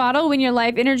fairy in a bottle. When your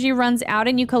life energy runs out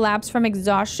and you collapse from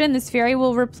exhaustion, this fairy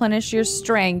will replenish your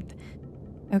strength.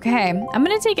 Okay, I'm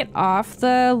gonna take it off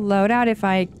the loadout if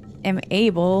I am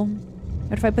able.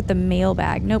 What if I put the mail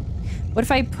bag? Nope. What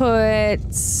if I put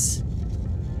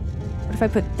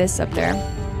this up there?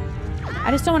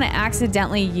 I just don't want to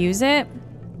accidentally use it.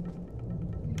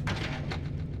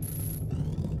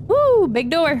 Woo, big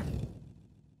door.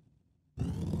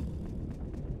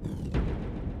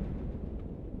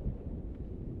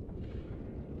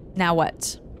 Now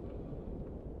what?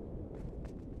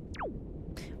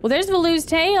 Well, there's Valu's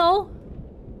tail.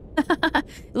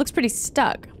 It looks pretty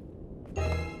stuck.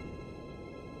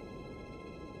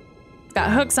 It's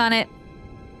got hooks on it.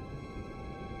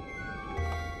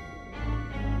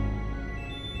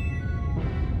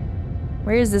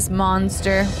 Where is this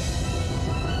monster?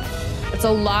 It's a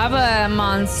lava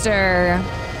monster.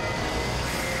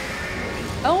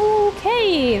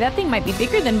 Okay, that thing might be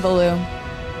bigger than Baloo.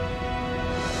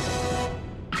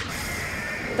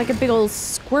 Like a big old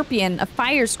scorpion, a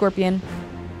fire scorpion.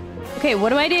 Okay, what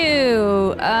do I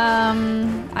do?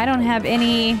 I don't have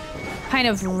any kind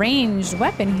of ranged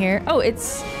weapon here. Oh,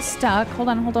 it's stuck. Hold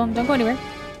on, don't go anywhere.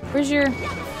 Where's your...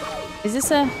 Is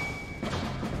this a...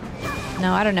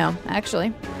 No, I don't know,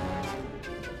 actually.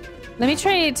 Let me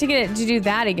try to get it to do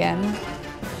that again.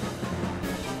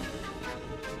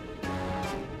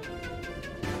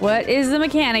 What is the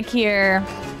mechanic here?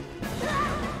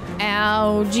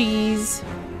 Ow, jeez.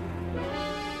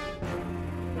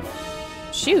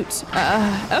 Shoot.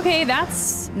 Okay,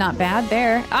 that's not bad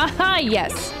there. Aha,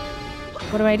 yes.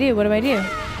 What do I do? What do I do?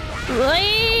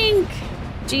 Link!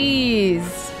 Jeez.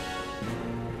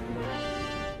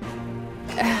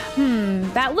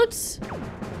 That looks...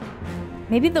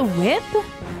 Maybe the whip?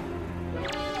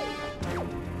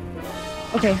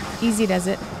 Okay, easy does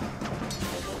it.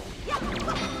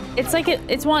 It's like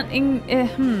it's wanting...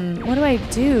 what do I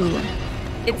do?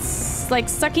 It's like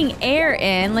sucking air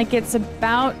in, like it's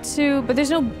about to... But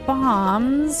there's no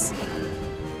bombs.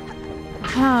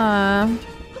 Huh.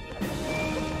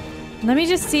 Let me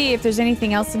just see if there's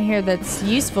anything else in here that's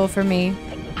useful for me.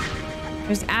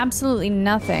 There's absolutely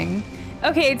nothing.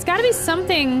 Okay, it's gotta be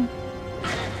something...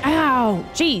 Ow,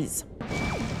 jeez.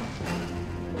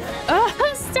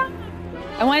 Oh, stop!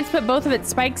 I wanted to put both of its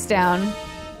spikes down.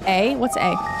 A? What's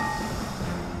A?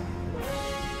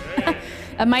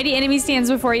 A mighty enemy stands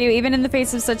before you, even in the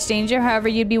face of such danger. However,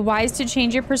 you'd be wise to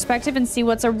change your perspective and see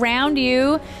what's around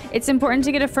you. It's important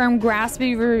to get a firm grasp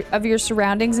of your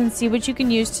surroundings and see what you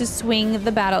can use to swing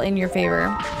the battle in your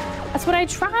favor. That's what I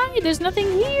tried. There's nothing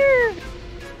here.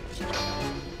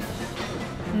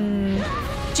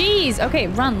 Jeez. Okay,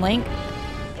 run, Link.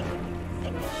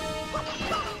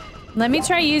 Let me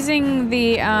try using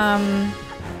the,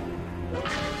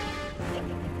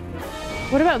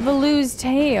 What about Valu's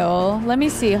tail? Let me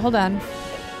see. Hold on.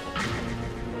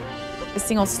 This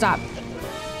thing will stop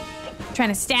trying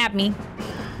to stab me.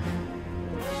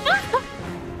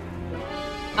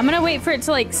 I'm gonna wait for it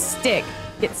to, like,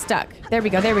 get stuck. There we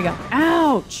go. There we go.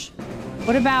 Ouch.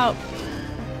 What about...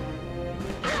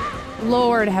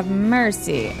 Lord have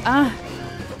mercy. I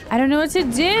don't know what to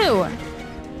do.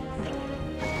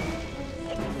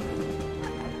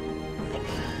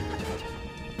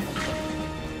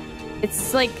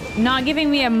 It's like not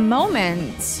giving me a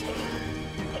moment.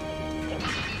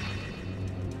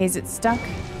 Is it stuck?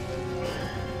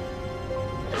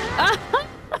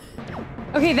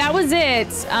 Okay, that was it.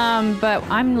 But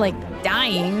I'm like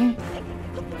dying.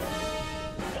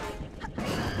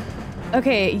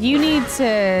 Okay, you need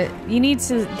to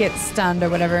get stunned or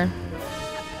whatever.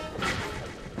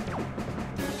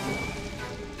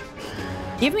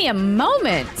 Give me a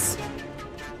moment.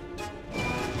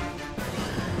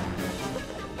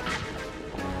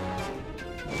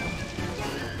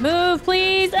 Move,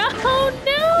 please. Oh,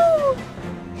 no.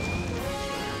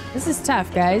 This is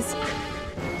tough, guys.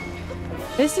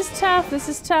 This is tough. This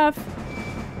is tough.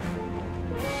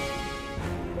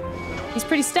 He's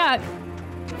pretty stuck.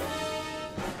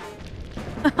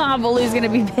 Valu's gonna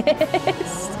be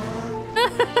pissed.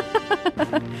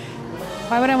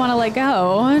 Why would I want to let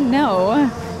go? No.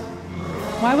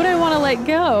 Why would I want to let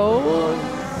go?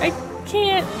 I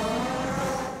can't.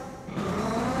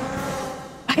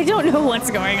 I don't know what's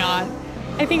going on.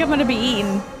 I think I'm gonna be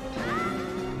eaten.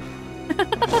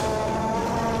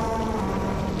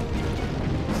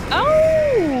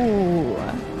 Oh!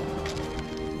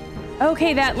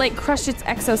 Okay, that like crushed its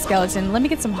exoskeleton. Let me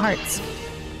get some hearts.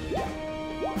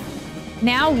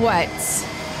 Now what?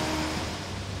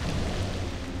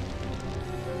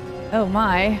 Oh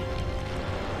my.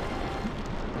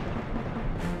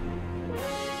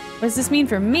 What does this mean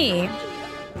for me?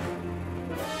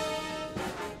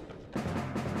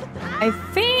 I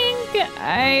think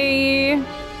I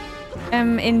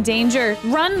am in danger.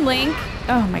 Run, Link.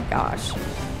 Oh my gosh.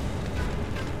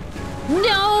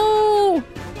 No!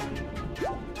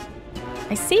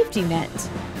 My safety net.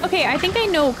 Okay, I think I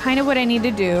know kind of what I need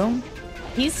to do.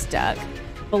 He's stuck.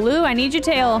 Baloo, I need your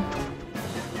tail.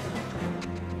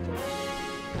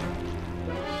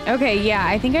 Okay, yeah,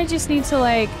 I think I just need to,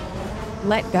 like,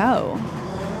 let go.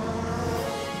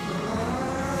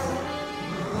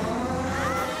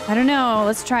 I don't know.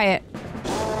 Let's try it.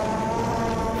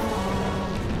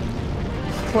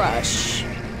 Crush.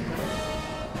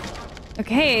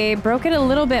 Okay, broke it a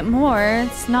little bit more.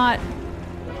 It's not...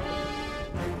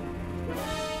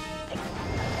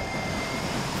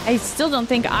 I still don't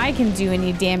think I can do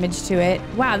any damage to it.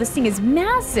 Wow, this thing is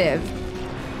massive.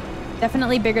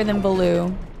 Definitely bigger than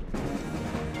Baloo.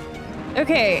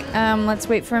 Okay, let's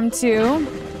wait for him to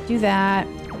do that.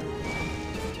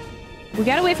 We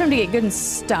gotta wait for him to get good and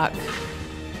stuck.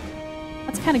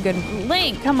 That's kind of good.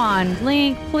 Link, come on.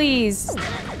 Link, please.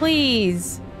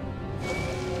 Please.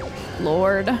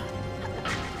 Lord.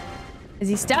 Is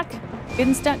he stuck? Good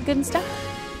and stuck, good and stuck?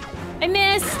 I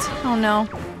missed! Oh no.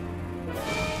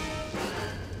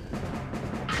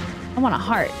 I want a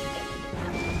heart.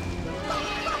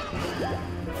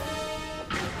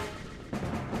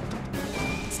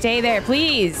 Stay there,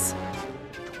 please.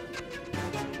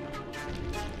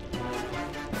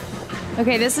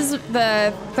 Okay, this is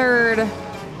the third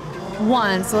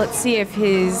one, so let's see if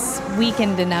he's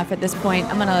weakened enough at this point.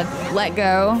 I'm gonna let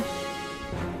go.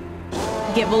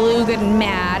 Get Baloo good and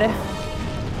mad.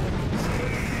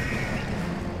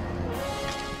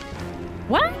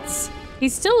 What? He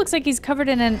still looks like he's covered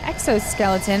in an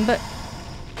exoskeleton, but...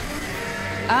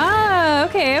 Ah,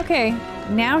 okay, okay.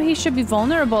 Now he should be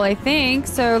vulnerable, I think.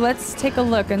 So let's take a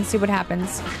look and see what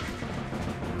happens.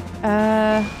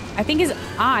 I think his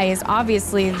eye is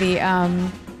obviously the,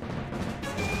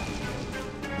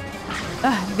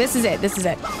 this is it, this is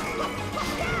it.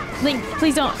 Link,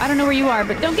 please don't, I don't know where you are,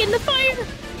 but don't get in the fire!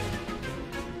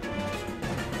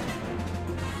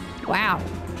 Wow.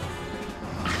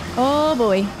 Oh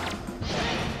boy.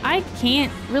 I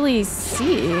can't really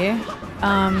see.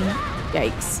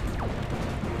 Yikes.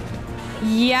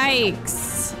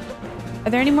 Yikes. Are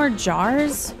there any more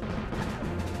jars?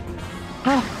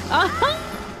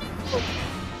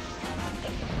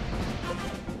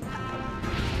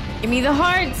 Give me the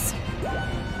hearts.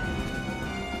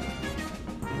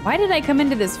 Why did I come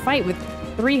into this fight with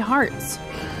 3 hearts?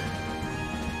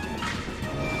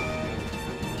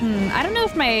 I don't know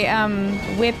if my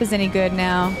whip is any good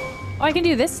now. Oh, I can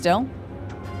do this still.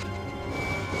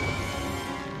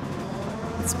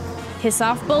 Let's piss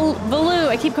off Baloo.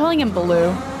 I keep calling him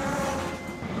Baloo.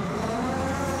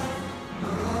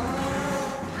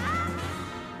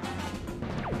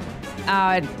 Oh,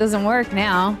 it doesn't work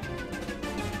now.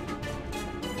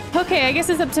 Okay, I guess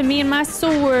it's up to me and my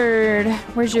sword.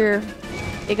 Where's your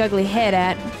big ugly head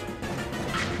at?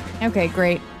 Okay,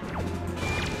 great.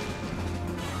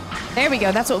 There we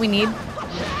go, that's what we need.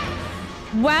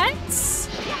 What?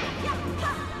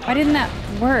 Why didn't that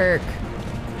work?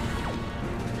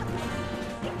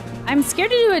 I'm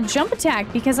scared to do a jump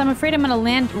attack because I'm afraid I'm gonna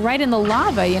land right in the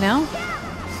lava, you know?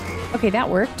 Okay, that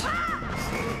worked.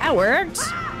 That worked.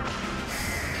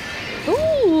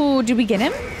 Ooh, did we get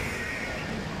him?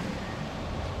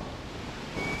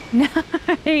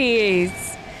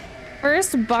 Nice.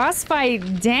 First boss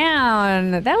fight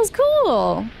down. That was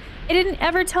cool. It didn't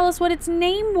ever tell us what its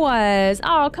name was.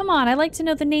 Oh, come on. I like to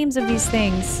know the names of these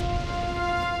things.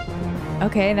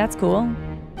 Okay, that's cool.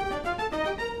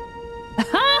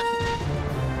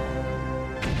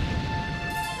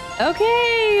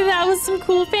 Okay, that was some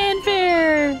cool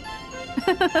fanfare.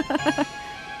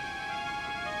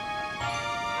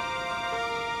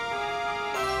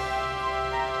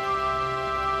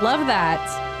 Love that.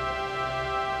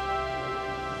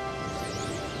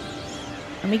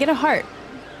 Let me get a heart.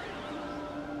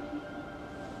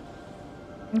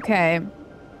 Okay.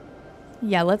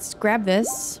 Yeah, let's grab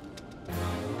this.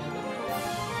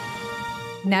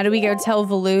 Now do we go tell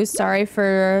Baloo, sorry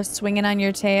for swinging on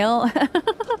your tail?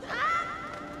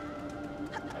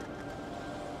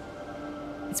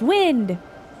 It's wind.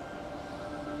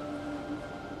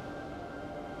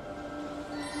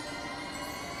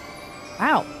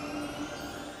 Wow.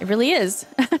 It really is.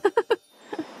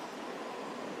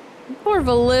 Poor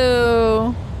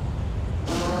Baloo.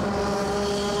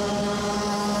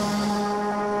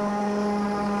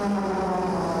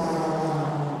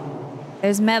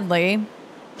 There's Medley.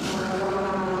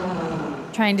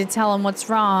 Trying to tell him what's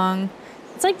wrong.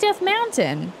 It's like Death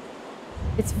Mountain.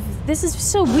 This is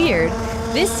so weird.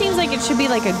 This seems like it should be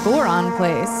like a Goron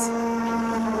place.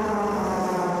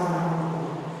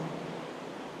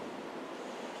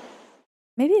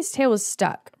 Maybe his tail was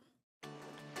stuck.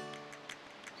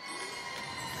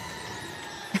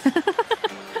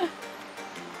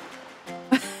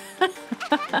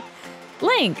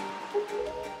 Link.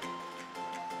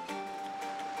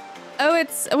 Oh,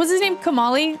 what's his name?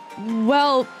 Kamali?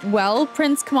 Well,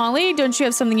 Prince Kamali, don't you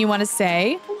have something you want to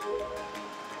say?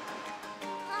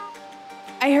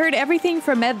 I heard everything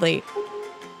from Medley.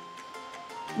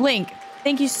 Link,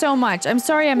 thank you so much. I'm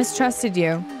sorry I mistrusted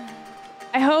you.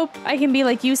 I hope I can be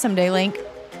like you someday, Link.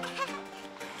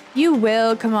 You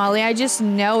will, Kamali. I just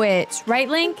know it. Right,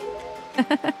 Link?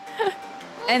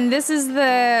 And this is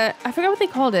I forgot what they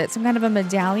called it. Some kind of a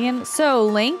medallion. So,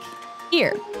 Link,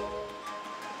 here.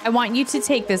 I want you to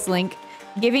take this, Link.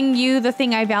 Giving you the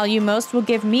thing I value most will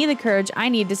give me the courage I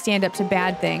need to stand up to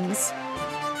bad things.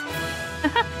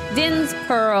 Din's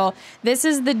Pearl. This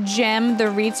is the gem the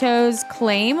Rito's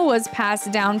claim was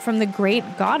passed down from the great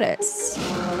goddess.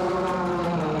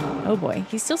 Oh boy,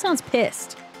 he still sounds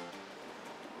pissed.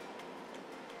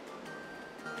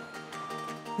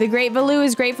 The great Valoo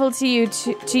is grateful to you,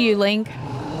 Link.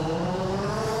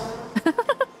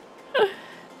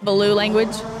 Valoo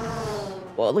language.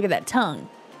 Whoa, look at that tongue.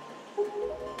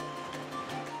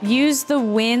 Use the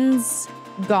wind's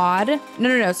god.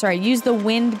 No, sorry. Use the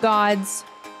wind god's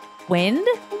wind?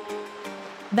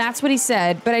 That's what he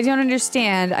said, but I don't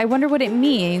understand. I wonder what it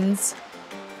means.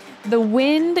 The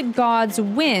wind god's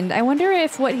wind. I wonder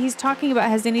if what he's talking about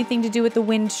has anything to do with the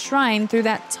wind shrine through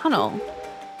that tunnel.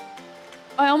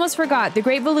 Oh, I almost forgot. The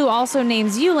great Valoo also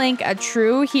names you, Link, a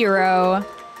true hero.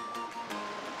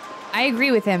 I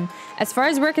agree with him. As far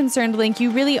as we're concerned, Link,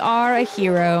 you really are a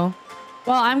hero.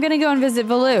 Well, I'm gonna go and visit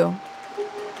Valoo.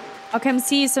 I'll come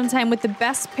see you sometime with the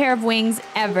best pair of wings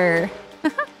ever.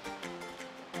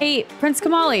 Hey, Prince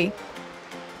Kamali.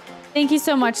 Thank you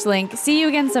so much, Link. See you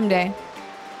again someday.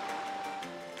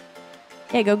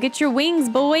 Yeah, go get your wings,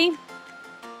 boy.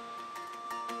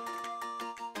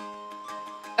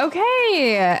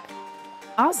 Okay.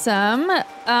 Awesome.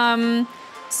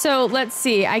 So let's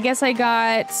see. I guess I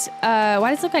got,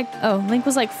 why does it look like, oh, Link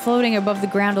was like floating above the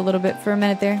ground a little bit for a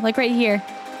minute there. Like right here.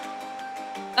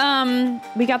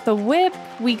 We got the whip.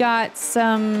 We got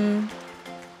some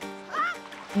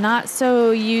not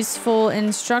so useful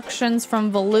instructions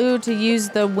from Valoo to use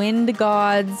the wind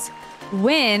god's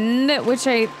wind, which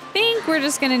I think we're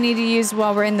just gonna need to use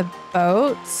while we're in the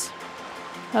boat.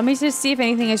 Let me just see if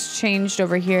anything has changed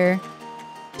over here.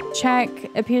 Check,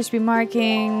 appears to be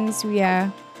markings,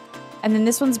 yeah. And then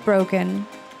this one's broken.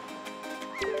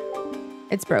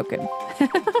 It's broken.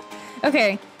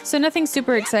 Okay, so nothing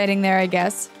super exciting there, I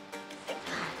guess.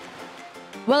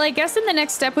 Well, I guess then the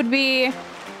next step would be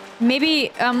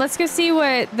maybe, let's go see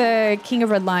what the King of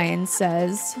Red Lions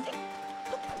says.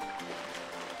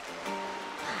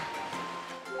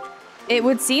 It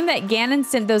would seem that Ganon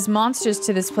sent those monsters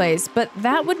to this place, but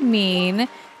that would mean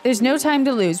there's no time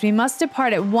to lose. We must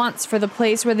depart at once for the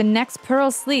place where the next pearl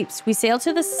sleeps. We sail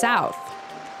to the south.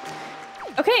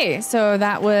 Okay, so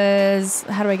that was...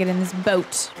 How do I get in this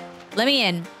boat? Let me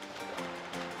in.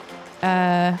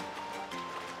 Gosh,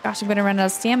 I'm gonna run out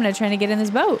of stamina trying to get in this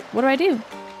boat. What do I do?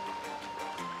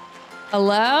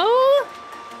 Hello?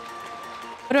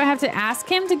 What do I have to ask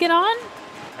him to get on?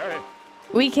 Hey.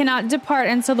 We cannot depart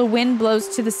until the wind blows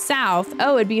to the south.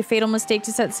 Oh, it'd be a fatal mistake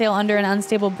to set sail under an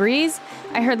unstable breeze.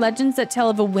 I heard legends that tell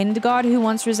of a wind god who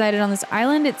once resided on this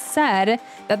island. It said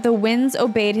that the winds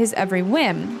obeyed his every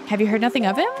whim. Have you heard nothing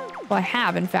of him? Well, I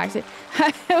have, in fact.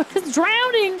 I was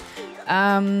drowning.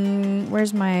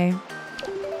 Where's my...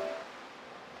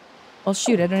 Well,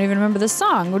 shoot, I don't even remember the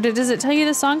song. Does it tell you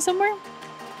the song somewhere?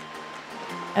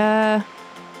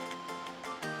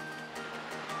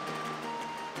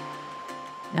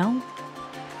 No?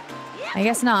 I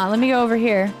guess not. Let me go over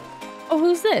here. Oh,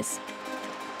 who's this?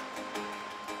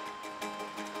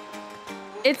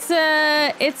 It's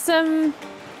a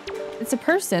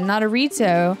person, not a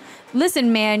Rito.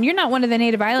 Listen, man, you're not one of the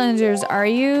native islanders, are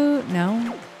you? No.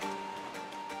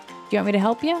 Do you want me to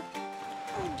help you?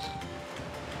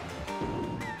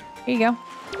 Here you go.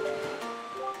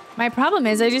 My problem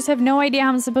is I just have no idea how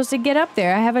I'm supposed to get up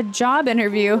there. I have a job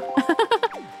interview.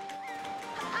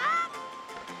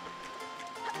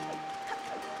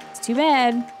 It's too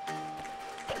bad.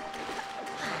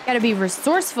 Gotta be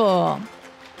resourceful.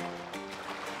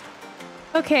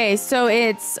 Okay, so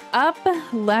it's up,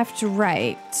 left,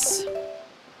 right.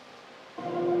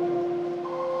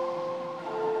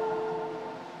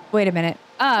 Wait a minute.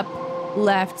 Up,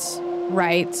 left,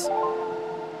 right.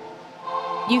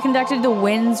 You conducted the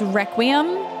Wind's Requiem?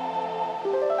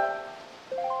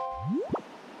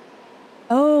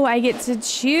 Oh, I get to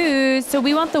choose. So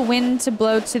we want the wind to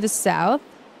blow to the south.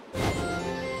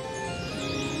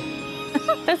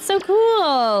 That's so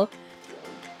cool.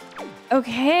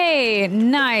 Okay,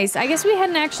 nice. I guess we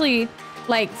hadn't actually,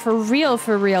 like, for real,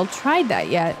 tried that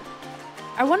yet.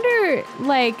 I wonder,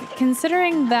 like,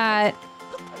 considering that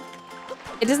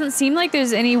it doesn't seem like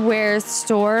there's anywhere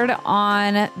stored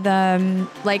on the,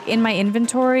 like, in my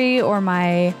inventory or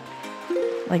my,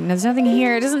 like, there's nothing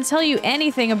here. It doesn't tell you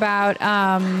anything about,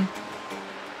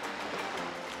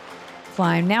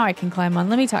 climb. Now I can climb on.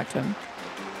 Let me talk to him.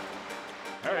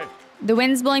 Hey. The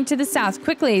wind's blowing to the south.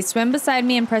 Quickly, swim beside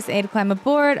me and press A to climb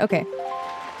aboard. Okay.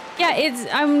 Yeah,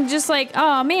 I'm just like,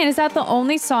 oh man, is that the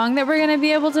only song that we're gonna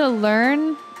be able to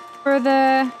learn for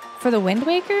the Wind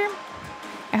Waker?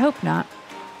 I hope not.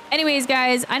 Anyways,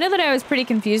 guys, I know that I was pretty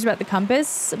confused about the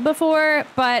compass before,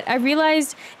 but I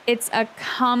realized it's a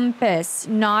compass,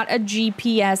 not a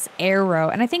GPS arrow.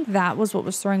 And I think that was what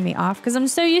was throwing me off because I'm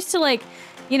so used to, like,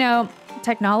 you know,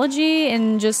 technology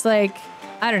and just like,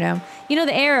 I don't know. You know,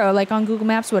 the arrow, like on Google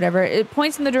Maps, whatever, it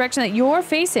points in the direction that you're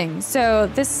facing. So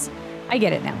this, I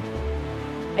get it now.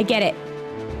 I get it.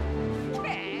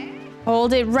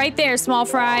 Hold it right there, small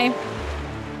fry.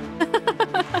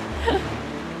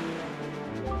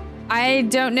 I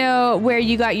don't know where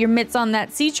you got your mitts on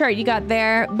that sea chart you got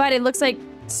there, but it looks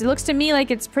to me like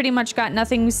it's pretty much got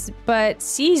nothing but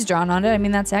seas drawn on it. I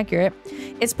mean, that's accurate.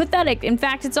 It's pathetic. In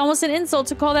fact, it's almost an insult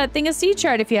to call that thing a sea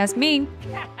chart, if you ask me.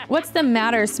 What's the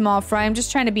matter, small fry? I'm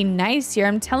just trying to be nice here.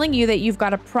 I'm telling you that you've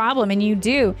got a problem, and you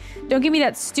do. Don't give me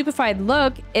that stupefied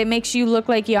look. It makes you look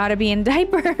like you ought to be in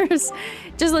diapers.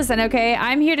 Just listen, okay?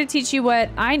 I'm here to teach you what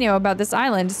I know about this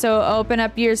island. So open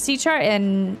up your sea chart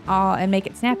and make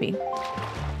it snappy.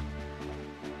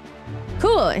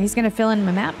 Cool. He's gonna fill in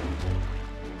my map.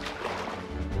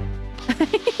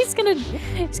 he's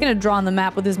gonna draw on the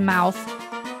map with his mouth.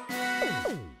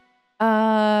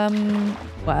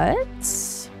 What?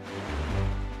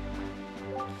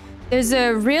 There's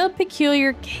a real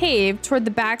peculiar cave toward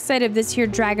the backside of this here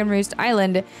Dragon Roost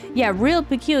Island. Yeah, real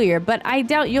peculiar, but I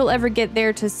doubt you'll ever get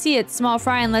there to see it, small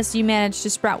fry, unless you manage to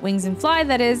sprout wings and fly,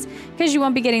 that is, because you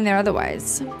won't be getting there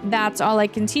otherwise. That's all I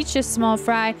can teach you, small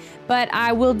fry, but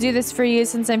I will do this for you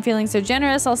since I'm feeling so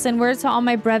generous. I'll send word to all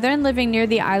my brethren living near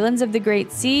the islands of the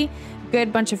Great Sea.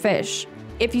 Good bunch of fish.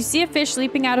 If you see a fish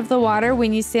leaping out of the water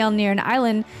when you sail near an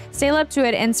island, sail up to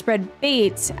it and spread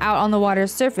bait out on the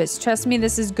water's surface. Trust me,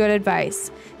 this is good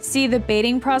advice. See, the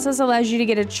baiting process allows you to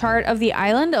get a chart of the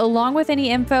island along with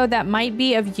any info that might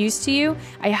be of use to you.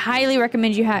 I highly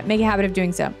recommend you make a habit of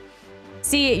doing so.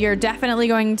 See, you're definitely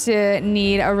going to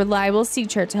need a reliable sea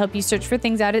chart to help you search for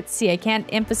things out at sea. I can't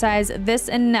emphasize this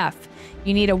enough.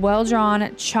 You need a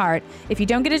well-drawn chart. If you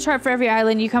don't get a chart for every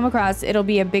island you come across, it'll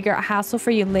be a bigger hassle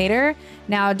for you later.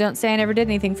 Now, don't say I never did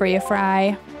anything for you,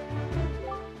 Fry.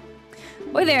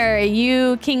 Boy there,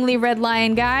 you kingly red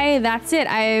lion guy. That's it.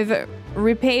 I've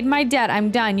repaid my debt.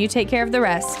 I'm done. You take care of the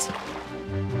rest.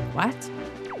 What?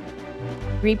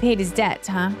 Repaid his debt,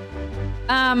 huh?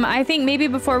 I think maybe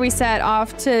before we set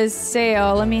off to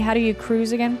sail, how do you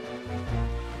cruise again?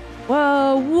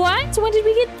 Whoa, what? When did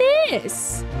we get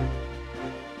this?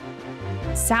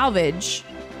 Salvage.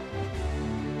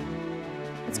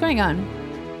 What's going on?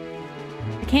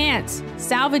 I can't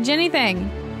salvage anything.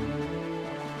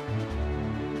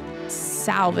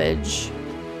 Salvage.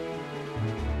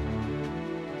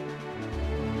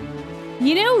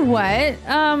 You know what?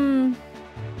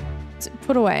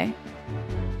 Put away.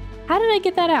 How did I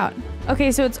get that out?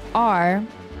 Okay, so it's R.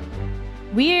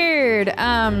 Weird.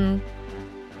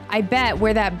 I bet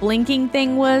where that blinking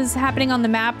thing was happening on the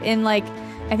map in, like,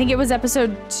 I think it was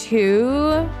episode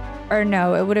 2, or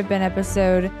no, it would have been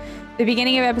the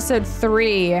beginning of episode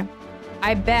 3.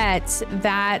 I bet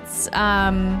that's,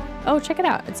 oh, check it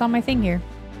out. It's on my thing here.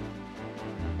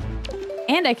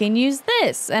 And I can use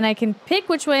this, and I can pick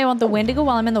which way I want the wind to go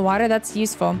while I'm in the water. That's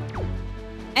useful.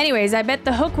 Anyways, I bet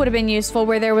the hook would have been useful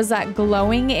where there was that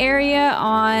glowing area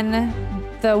on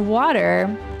the water.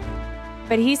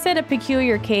 But he said a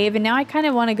peculiar cave, and now I kind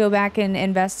of want to go back and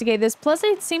investigate this. Plus,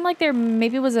 it seemed like there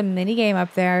maybe was a mini game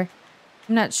up there.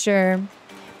 I'm not sure.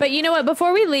 But you know what?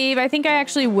 Before we leave, I think I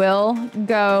actually will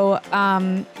go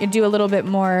do a little bit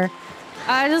more.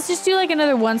 Let's just do like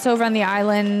another once over on the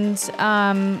island.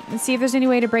 And see if there's any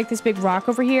way to break this big rock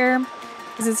over here.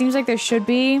 Because it seems like there should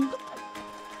be.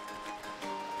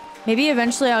 Maybe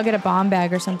eventually I'll get a bomb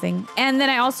bag or something. And then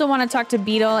I also want to talk to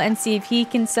Beetle and see if he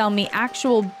can sell me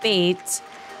actual bait.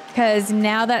 Because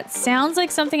now that sounds like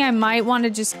something I might want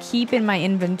to just keep in my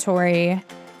inventory.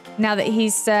 Now that he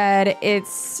said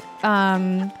it's,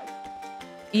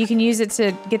 you can use it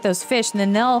to get those fish and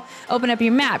then they'll open up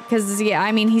your map. Because, yeah,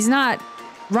 I mean, he's not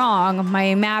wrong.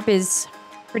 My map is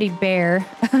pretty bare.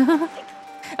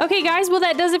 Okay, guys, well,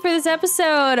 that does it for this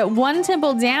episode. One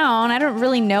temple down. I don't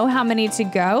really know how many to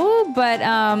go, but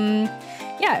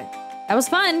yeah, that was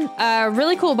fun.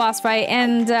 Really cool boss fight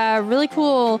and really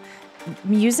cool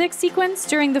music sequence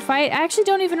during the fight. I actually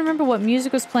don't even remember what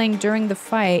music was playing during the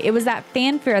fight. It was that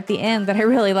fanfare at the end that I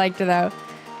really liked, though.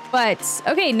 But,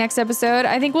 okay, next episode,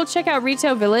 I think we'll check out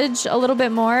Rito Village a little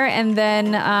bit more, and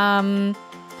then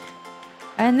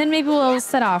maybe we'll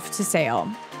set off to sail.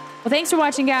 Well, thanks for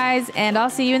watching, guys, and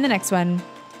I'll see you in the next one.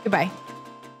 Goodbye.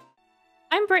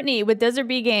 I'm Brittany with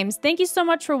DesertBeeGames. Thank you so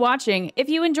much for watching. If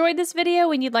you enjoyed this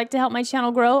video and you'd like to help my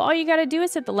channel grow, all you gotta do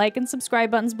is hit the like and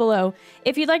subscribe buttons below.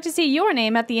 If you'd like to see your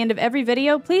name at the end of every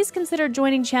video, please consider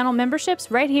joining channel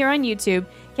memberships right here on YouTube.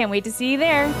 Can't wait to see you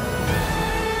there.